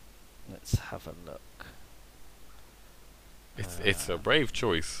 Let's have a look. It's a Um, brave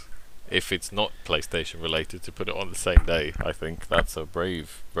choice. If it's not PlayStation related, to put it on the same day, I think that's a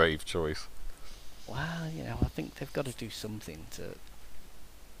brave choice. well, I think they've got to do something to,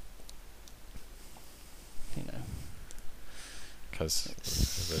 you know. Because the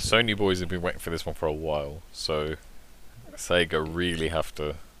It's, Sony boys have been waiting for this one for a while, so Sega really have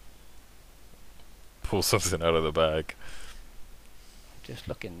to pull something out of the bag. just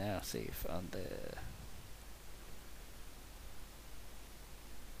looking now, see if on the.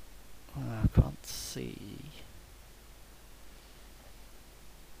 I can't see.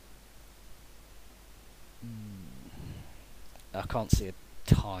 I can't see a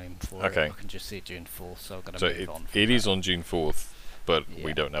time for it. Okay, I can just see June 4th, so I'm going so to move on from it is that. on June 4th, but we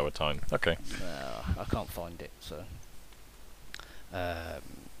Yeah. don't know a time. Okay. I can't find it, so. Um,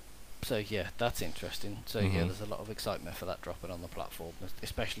 so yeah, that's interesting. So yeah, Mhm. there's a lot of excitement for that dropping on the platform,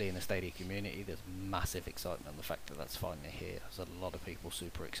 especially in the Stadia community. There's massive excitement on the fact that that's finally here. There's a lot of people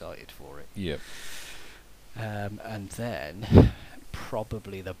super excited for it. Yep. And then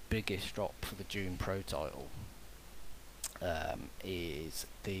probably the biggest drop for the June Pro title is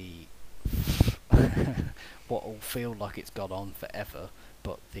the what will feel like it's gone on forever,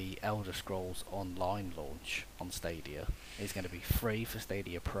 but the Elder Scrolls Online launch on Stadia is going to be free for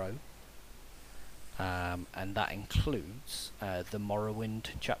Stadia Pro, and that includes the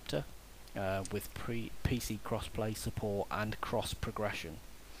Morrowind chapter with PC crossplay support and cross progression,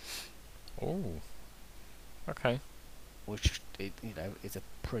 Oh. Okay. which is a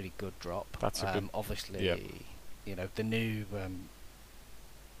pretty good drop. That's a good. Obviously, Yep.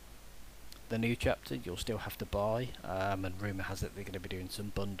 the new chapter you'll still have to buy, and rumour has it they're going to be doing some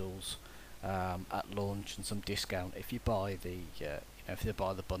bundles at launch and some discount if you buy if you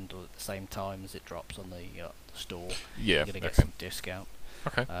buy the bundle at the same time as it drops on the store. Yeah. You're going to get Okay. some discount.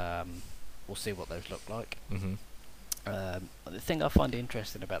 Okay. We'll see what those look like. Mhm. The thing I find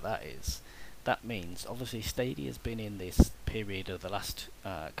interesting about that is that means obviously Stadia's been in this period of the last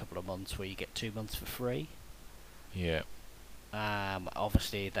couple of months where you get 2 months for free. Yeah.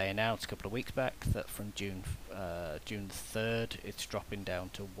 Obviously, they announced a couple of weeks back that from June 3rd, it's dropping down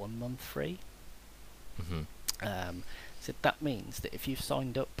to 1 month free. Mhm. So that means that if you've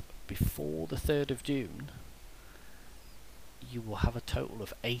signed up before the 3rd of June, you will have a total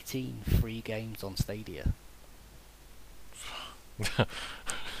of 18 free games on Stadia.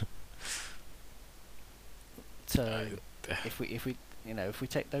 So if we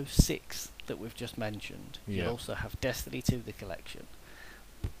take those 6 that we've just mentioned, Yeah. you'll also have Destiny 2 the collection,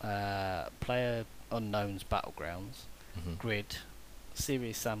 Player Unknown's Battlegrounds, Mhm. Grid,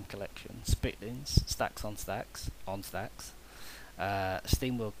 Serious Sam collection, Spitlins, Stacks on Stacks,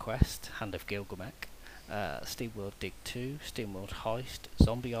 SteamWorld Quest, Hand of Gilgamesh, SteamWorld Dig 2, SteamWorld Heist,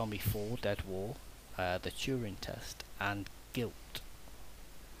 Zombie Army 4 Dead War, The Turing Test, and Guilt.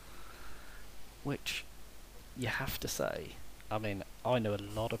 Which you have to say, I mean, I know a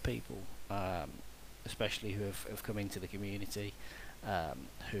lot of people, especially who have come into the community,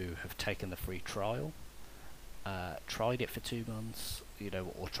 who have taken the free trial, tried it for 2 months,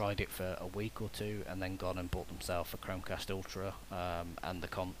 or tried it for a week or two, and then gone and bought themselves a Chromecast Ultra, and the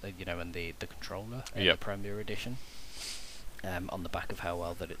controller in the Yep. Premier Edition, on the back of how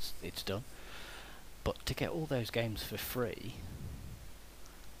well that it's done. But to get all those games for free,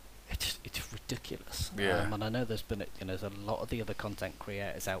 it's ridiculous. Yeah. And I know there's a lot of the other content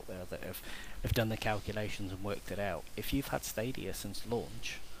creators out there that have done the calculations and worked it out. If you've had Stadia since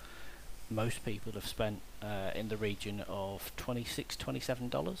launch, most people have spent in the region of $26,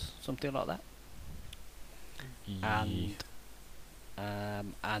 $27, something like that,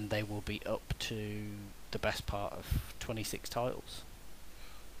 and they will be up to the best part of 26 titles.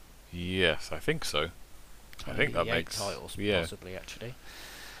 Yes, I think so. I think that 28 makes titles, yeah. possibly, actually.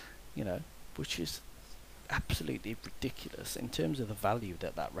 Which is absolutely ridiculous in terms of the value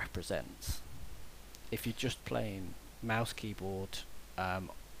that represents. If you're just playing mouse, keyboard,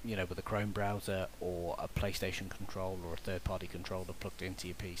 with a Chrome browser or a PlayStation controller or a third-party controller plugged into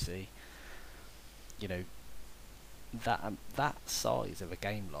your PC, that size of a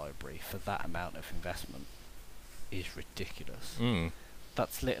game library for that amount of investment is ridiculous.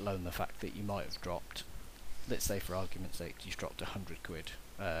 That's let alone the fact that you might have dropped, let's say for argument's sake, you dropped £100,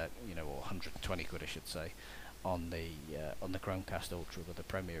 or 120 quid, I should say, on the Chromecast Ultra with the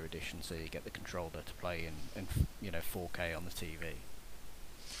Premier Edition, so you get the controller to play in 4K on the TV.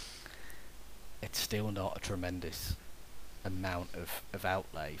 It's still not a tremendous amount of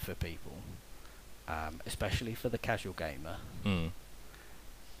outlay for people, especially for the casual gamer.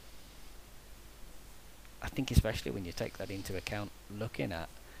 I think especially when you take that into account, looking at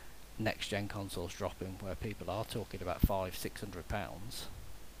next gen consoles dropping, where people are talking about £500-600,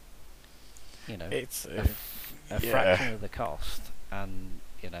 It's a fraction of the cost, and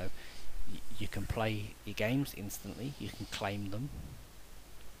you can play your games instantly. You can claim them.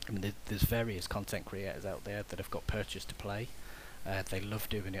 I mean, there's various content creators out there that have got purchase to play. They love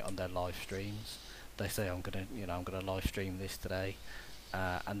doing it on their live streams. They say, I'm gonna live stream this today,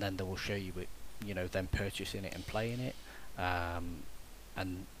 and then they will show you it, them purchasing it and playing it,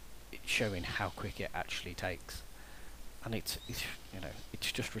 and showing how quick it actually takes, and it's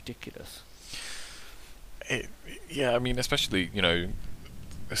just ridiculous. Yeah, I mean, especially there's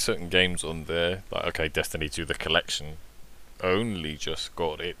certain games on there, like Destiny 2, the collection, only just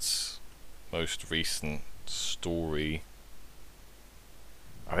got its most recent story.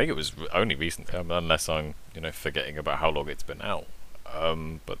 I think it was only recent, unless I'm forgetting about how long it's been out.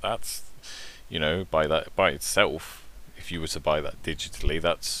 But that's by itself, if you were to buy that digitally,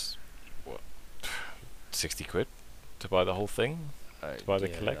 that's what, 60 quid to buy the whole thing, to buy the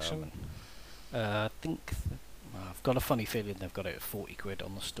collection. I think I've got a funny feeling they've got it at 40 quid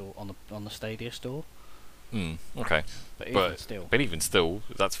on the store, on the Stadia store. Okay. But even still,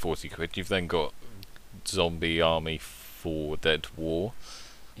 that's 40 quid. You've then got Zombie Army 4 Dead War.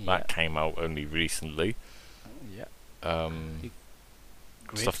 That came out only recently. Grid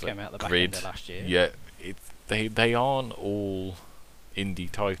came out the back end of last year. Yeah, they aren't all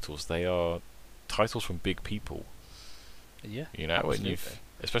indie titles. They are titles from big people. Yeah, when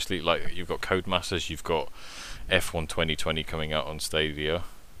especially like you've got Codemasters, you've got F1 2020 coming out on Stadia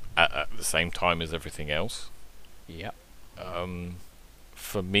at the same time as everything else. Yeah.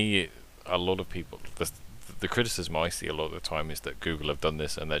 For me, a lot of people, the criticism I see a lot of the time is that Google have done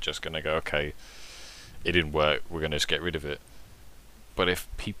this and they're just going to go, okay, it didn't work, we're going to just get rid of it. But if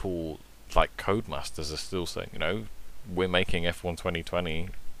people like Codemasters are still saying, we're making F1 2020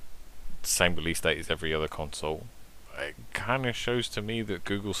 same release date as every other console, it kind of shows to me that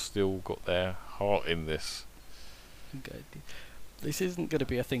Google's still got their heart in this. Okay. This isn't going to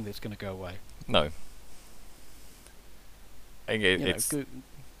be a thing that's going to go away. No.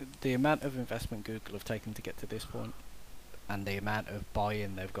 The amount of investment Google have taken to get to this point, and the amount of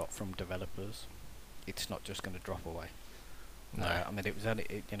buy-in they've got from developers, it's not just going to drop away. No. I mean, it was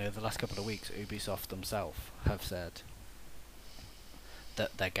only the last couple of weeks, Ubisoft themselves have said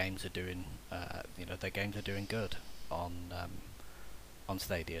that their games are doing good on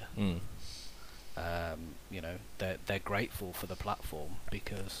Stadia. They're grateful for the platform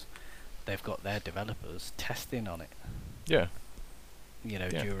because they've got their developers testing on it. Yeah.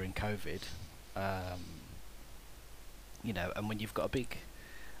 During COVID, and when you've got a big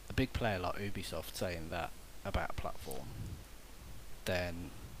player like Ubisoft saying that about a platform,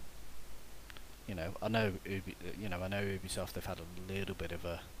 then I know Ubisoft have had a little bit of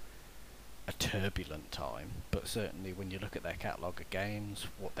a turbulent time, but certainly when you look at their catalogue of games,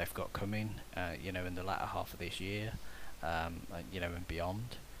 what they've got coming, in the latter half of this year, and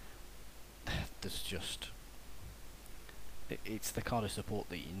beyond, there's just it's the kind of support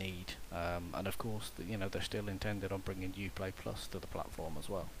that you need. And of course, they're still intended on bringing Uplay Plus to the platform as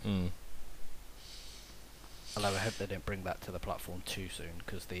well. Mm. Although I hope they don't bring that to the platform too soon,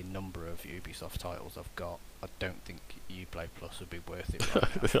 because the number of Ubisoft titles I've got, I don't think Uplay Plus would be worth it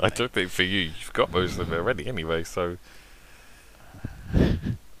right now. For I me. don't think for you, you've got most of it already anyway. So,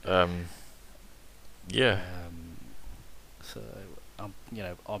 yeah, So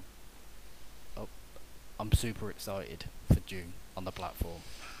I'm super excited for June on the platform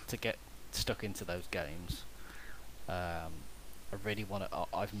to get stuck into those games. I really want to.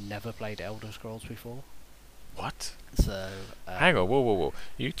 I've never played Elder Scrolls before, what? so Hang on, whoa!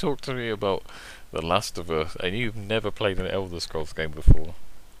 You talked to me about The Last of Us, and you've never played an Elder Scrolls game before.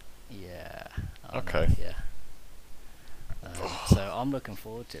 yeah. I Okay. know, yeah. So I'm looking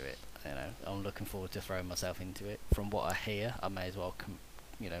forward to it. I'm looking forward to throwing myself into it. From what I hear, I may as well,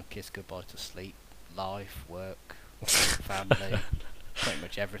 kiss goodbye to sleep, life, work, family, pretty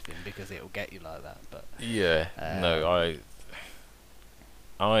much everything, because it'll get you like that. But Yeah, no,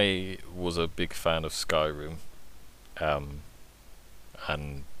 I was a big fan of Skyrim,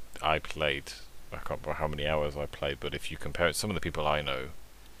 and I played. I can't remember how many hours I played, but if you compare it, some of the people I know,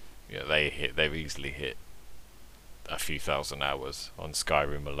 they've easily hit a few thousand hours on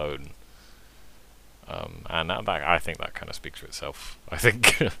Skyrim alone. And that I think that kind of speaks for itself. I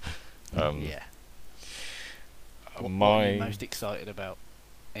think. yeah. What are you most excited about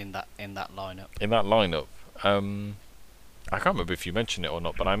in that lineup? In that lineup, I can't remember if you mentioned it or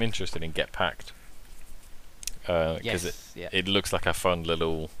not, but I'm interested in Get Packed. Because it looks like a fun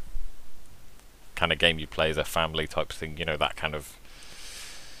little kind of game you play as a family type thing. That kind of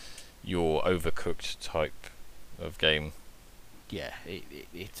your Overcooked type of game. Yeah,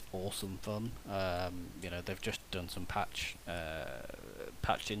 it's awesome fun. They've just done some patched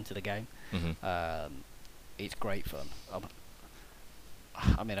into the game. Mm-hmm. It's great fun.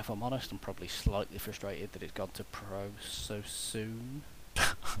 I mean, if I'm honest, I'm probably slightly frustrated that it's gone to Pro so soon.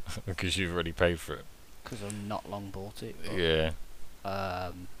 Because you've already paid for it. Because I've not long bought it. But, Yeah.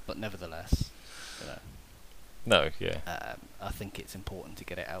 but nevertheless, No, yeah. I think it's important to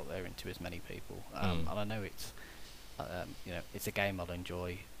get it out there into as many people. And I know it's, it's a game I'll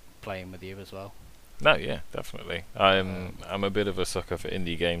enjoy playing with you as well. No, yeah, definitely. I'm a bit of a sucker for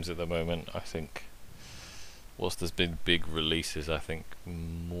indie games at the moment. I think whilst there's been big releases, I think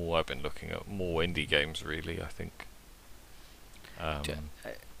I've been looking at more indie games really, I think.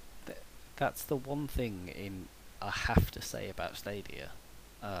 That's the one thing I have to say about Stadia,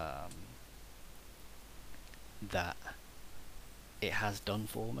 that it has done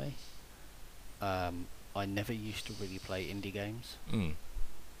for me. I never used to really play indie games.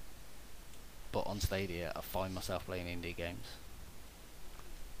 But on Stadia, I find myself playing indie games.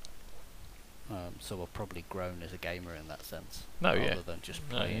 So I've probably grown as a gamer in that sense. Rather than just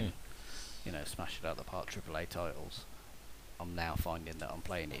playing, smashing out the park AAA titles. I'm now finding that I'm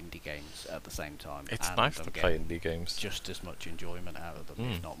playing indie games at the same time. It's and nice I'm to play getting indie games. just as much enjoyment out of them,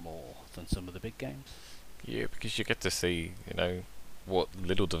 if not more, than some of the big games. Yeah, because you get to see, what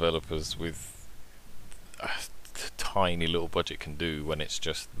little developers with a tiny little budget can do when it's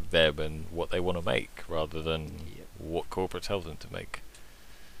just them and what they want to make, rather than what corporate tells them to make.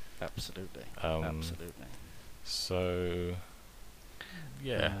 Absolutely. Absolutely. So,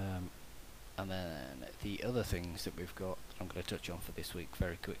 yeah. And then the other things that we've got, I'm going to touch on for this week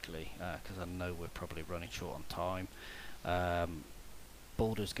very quickly, because I know we're probably running short on time.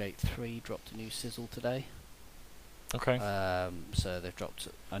 Baldur's Gate 3 dropped a new sizzle today. Okay. So they've dropped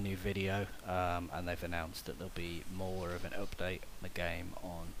a new video, and they've announced that there'll be more of an update on the game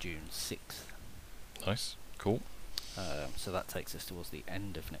on June 6th. Nice. Cool. So that takes us towards the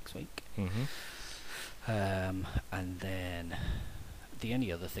end of next week. Mm-hmm. And then the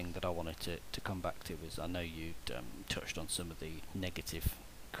only other thing that I wanted to come back to is, I know you'd touched on some of the negative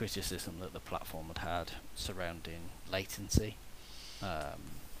criticism that the platform had surrounding latency.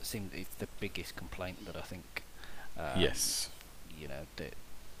 Seemed it's the biggest complaint that I think. Yes. That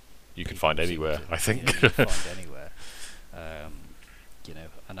you can find anywhere. I think. You can find anywhere.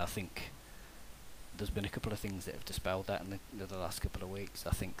 And I think there's been a couple of things that have dispelled that in the last couple of weeks.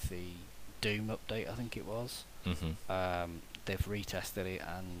 I think the Doom update, I think it was. Mm-hmm. They've retested it,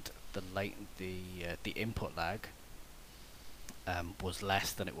 and the input lag was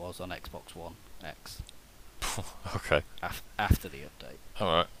less than it was on Xbox One X. Okay. After the update.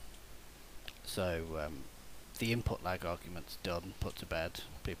 All right. So the input lag argument's done, put to bed.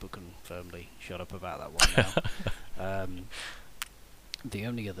 People can firmly shut up about that one now. The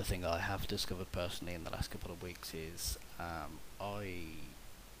only other thing I have discovered personally in the last couple of weeks is I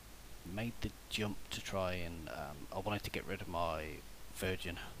made the jump to try and I wanted to get rid of my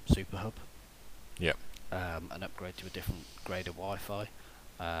Virgin Super Hub. Yep. And upgrade to a different grade of Wi-Fi,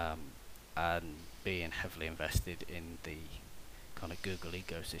 and being heavily invested in the kind of Google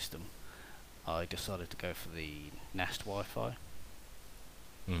ecosystem, I decided to go for the Nest Wi-Fi.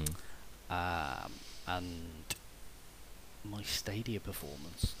 Mm. And my Stadia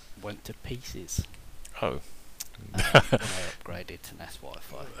performance went to pieces Oh. when I upgraded to Nest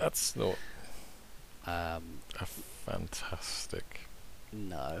Wi-Fi. That's not Um, a fantastic.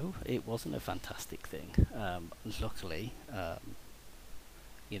 no, it wasn't a fantastic thing. Luckily,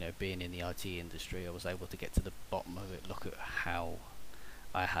 being in the IT industry, I was able to get to the bottom of it, look at how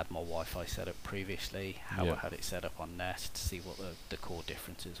I had my Wi-Fi set up previously, how Yeah. I had it set up on Nest, to see what the core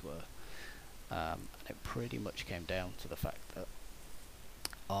differences were. And it pretty much came down to the fact that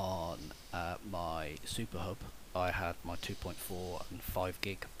on my Super Hub, I had my 2.4 and 5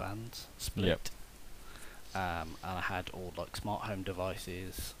 gig bands split. Yep. And I had all like smart home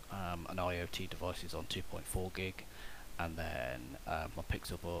devices and IoT devices on 2.4 gig, and then my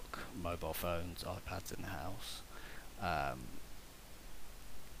Pixelbook, mobile phones, iPads in the house,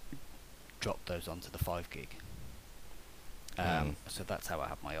 dropped those onto the 5 gig. So that's how I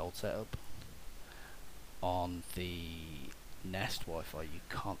have my old setup. On the Nest Wi-Fi, you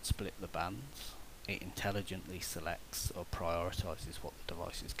can't split the bands. It intelligently selects or prioritizes what the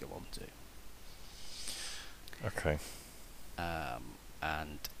devices go onto. Okay.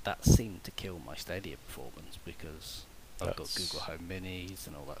 And that seemed to kill my Stadia performance because I've got Google Home Minis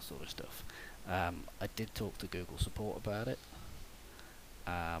and all that sort of stuff. I did talk to Google support about it,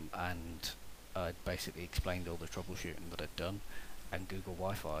 and I basically explained all the troubleshooting that I'd done, and Google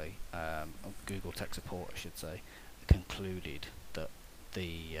Wi-Fi, Google Tech Support, I should say, concluded that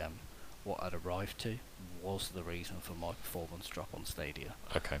the what I'd arrived to was the reason for my performance drop on Stadia.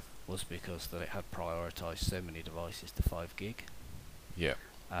 Okay. Was because that it had prioritised so many devices to 5 gig. Yeah.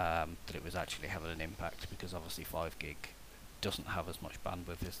 That it was actually having an impact, because obviously 5 gig doesn't have as much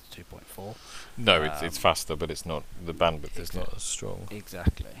bandwidth as the 2.4. No, it's faster, but it's not, the bandwidth is not as strong.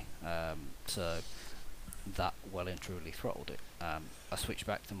 Exactly. So that well and truly throttled it. I switched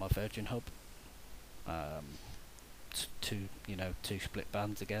back to my Virgin Hub, two split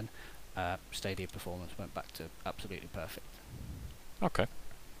bands again. Stadia performance went back to absolutely perfect. Okay.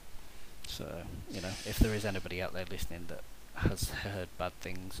 So, if there is anybody out there listening that has heard bad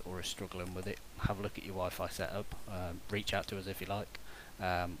things or is struggling with it, have a look at your Wi-Fi setup. Reach out to us if you like.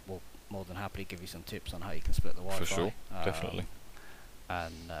 We'll more than happily give you some tips on how you can split the Wi-Fi. For sure, definitely.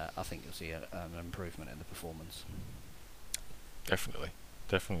 And I think you'll see an improvement in the performance. Definitely.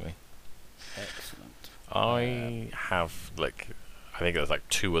 Excellent. I have, I think there's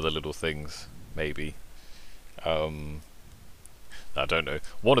 2 other little things, maybe. I don't know.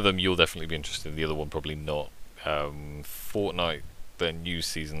 One of them you'll definitely be interested in, the other one probably not. Fortnite, the new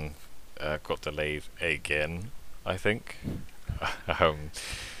season, got delayed again, I think.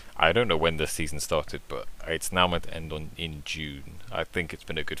 I don't know when the season started, but it's now meant to end in June. I think it's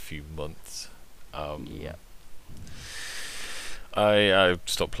been a good few months. Yeah. I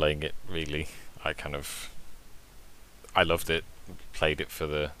stopped playing it, really. I loved it, played it for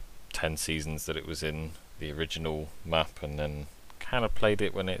the 10 seasons that it was in the original map, and then kind of played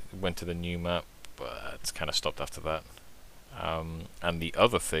it when it went to the new map, but it's kind of stopped after that. And the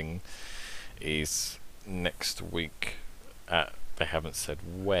other thing is next week, they haven't said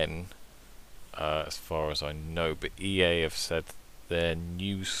when, as far as I know, but EA have said their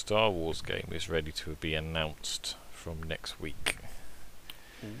new Star Wars game is ready to be announced from next week.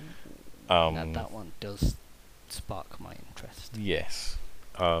 Now that one does spark my interest. Yes.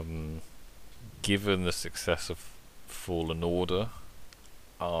 Given the success of Fallen Order,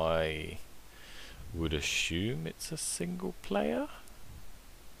 I would assume it's a single player,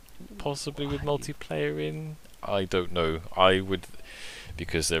 possibly with multiplayer in. I don't know. I would,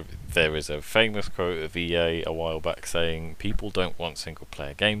 because there is a famous quote of EA a while back saying people don't want single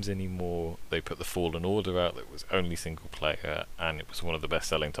player games anymore. They put the Fallen Order out that was only single player, and it was one of the best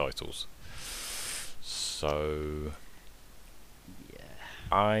selling titles. So Yeah.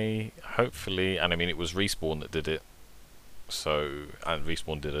 I hopefully, and I mean it was Respawn that did it, and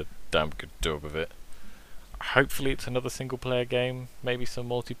Respawn did a damn good job of it. Hopefully it's another single player game, maybe some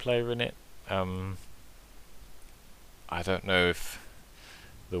multiplayer in it. I don't know if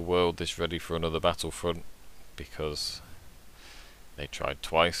the world is ready for another Battlefront, because they tried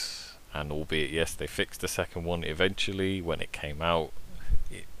twice, and albeit yes they fixed the second one eventually, when it came out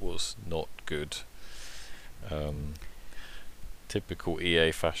it was not good. Typical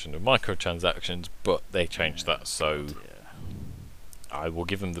EA fashion of microtransactions, but they changed that, so I will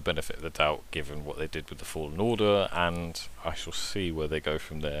give them the benefit of the doubt, given what they did with the Fallen Order, and I shall see where they go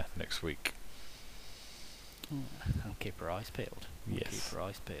from there next week. And keep our eyes peeled. Yes. Keep our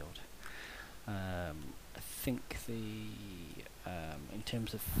eyes peeled. I think in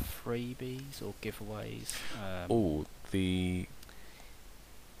terms of freebies or giveaways. The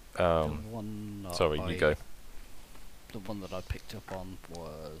one sorry, you go. The one that I picked up on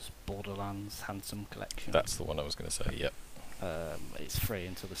was Borderlands Handsome Collection. That's the one I was going to say. Yep. It's free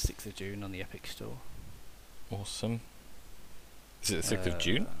until the 6th of June on the Epic Store. Awesome. Is it the 6th of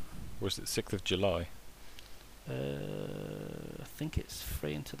June? Or is it 6th of July? I think it's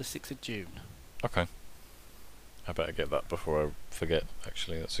free until the 6th of June. Okay. I better get that before I forget,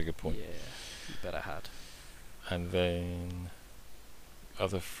 actually. That's a good point. Yeah, you better had. And then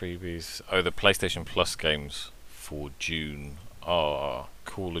other freebies. Oh, the PlayStation Plus games for June are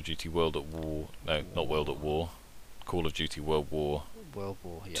Call of Duty World at War. No, not World at War. Call of Duty World War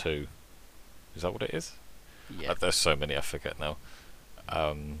Yeah. 2. Is that what it is? Yeah. There's so many, I forget now.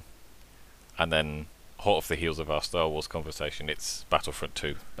 And then, hot off the heels of our Star Wars conversation, it's Battlefront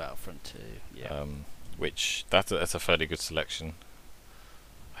 2. Battlefront 2, yeah. Which, that's a fairly good selection.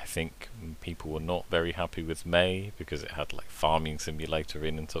 I think people were not very happy with May, because it had like Farming Simulator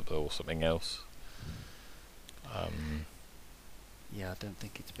in and or something else. Yeah, I don't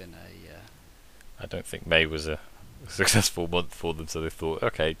think it's been I don't think May was a successful month for them, so they thought,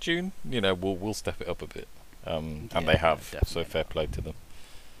 okay, June, we'll step it up a bit. And they have, so fair play to them.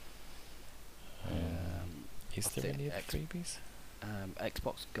 Is there any other freebies?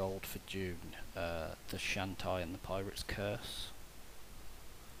 Xbox Gold for June, the Shantai and the Pirate's Curse,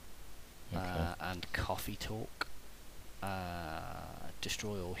 and Coffee Talk,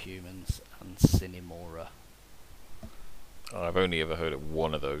 Destroy All Humans, and Cinemora. I've only ever heard of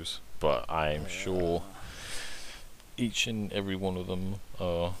one of those, but I'm sure each and every one of them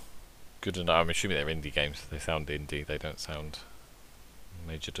are good enough. I'm assuming they're indie games. They sound indie. They don't sound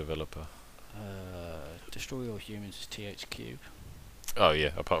major developer. Destroy All Humans is THQ. Oh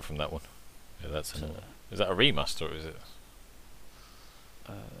yeah, apart from that one. Yeah, that's another one. Is that a remaster or is it?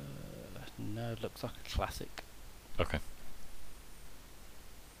 No, it looks like a classic. Okay.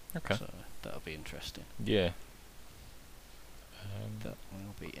 So that'll be interesting. Yeah. That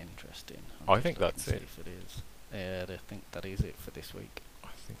will be interesting. I think that's it. If it is. Yeah, I think that is it for this week.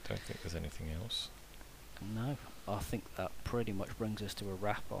 Don't think there's anything else. No, I think that pretty much brings us to a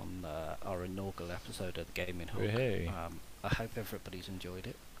wrap on our inaugural episode of the Gaming Hook. Hey. I hope everybody's enjoyed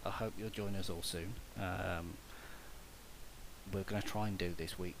it. I hope you'll join us all soon. We're going to try and do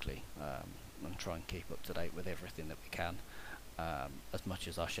this weekly and try and keep up to date with everything that we can, as much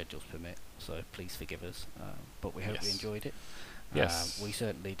as our schedules permit. So please forgive us. But we hope you enjoyed it. Yes. We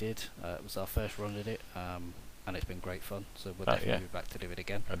certainly did. It was our first run at it, and it's been great fun. So we'll definitely be back to do it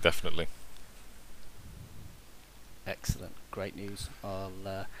again. Definitely. Excellent. Great news. I'll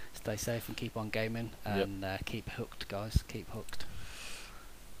stay safe and keep on gaming, and keep hooked, guys. Keep hooked.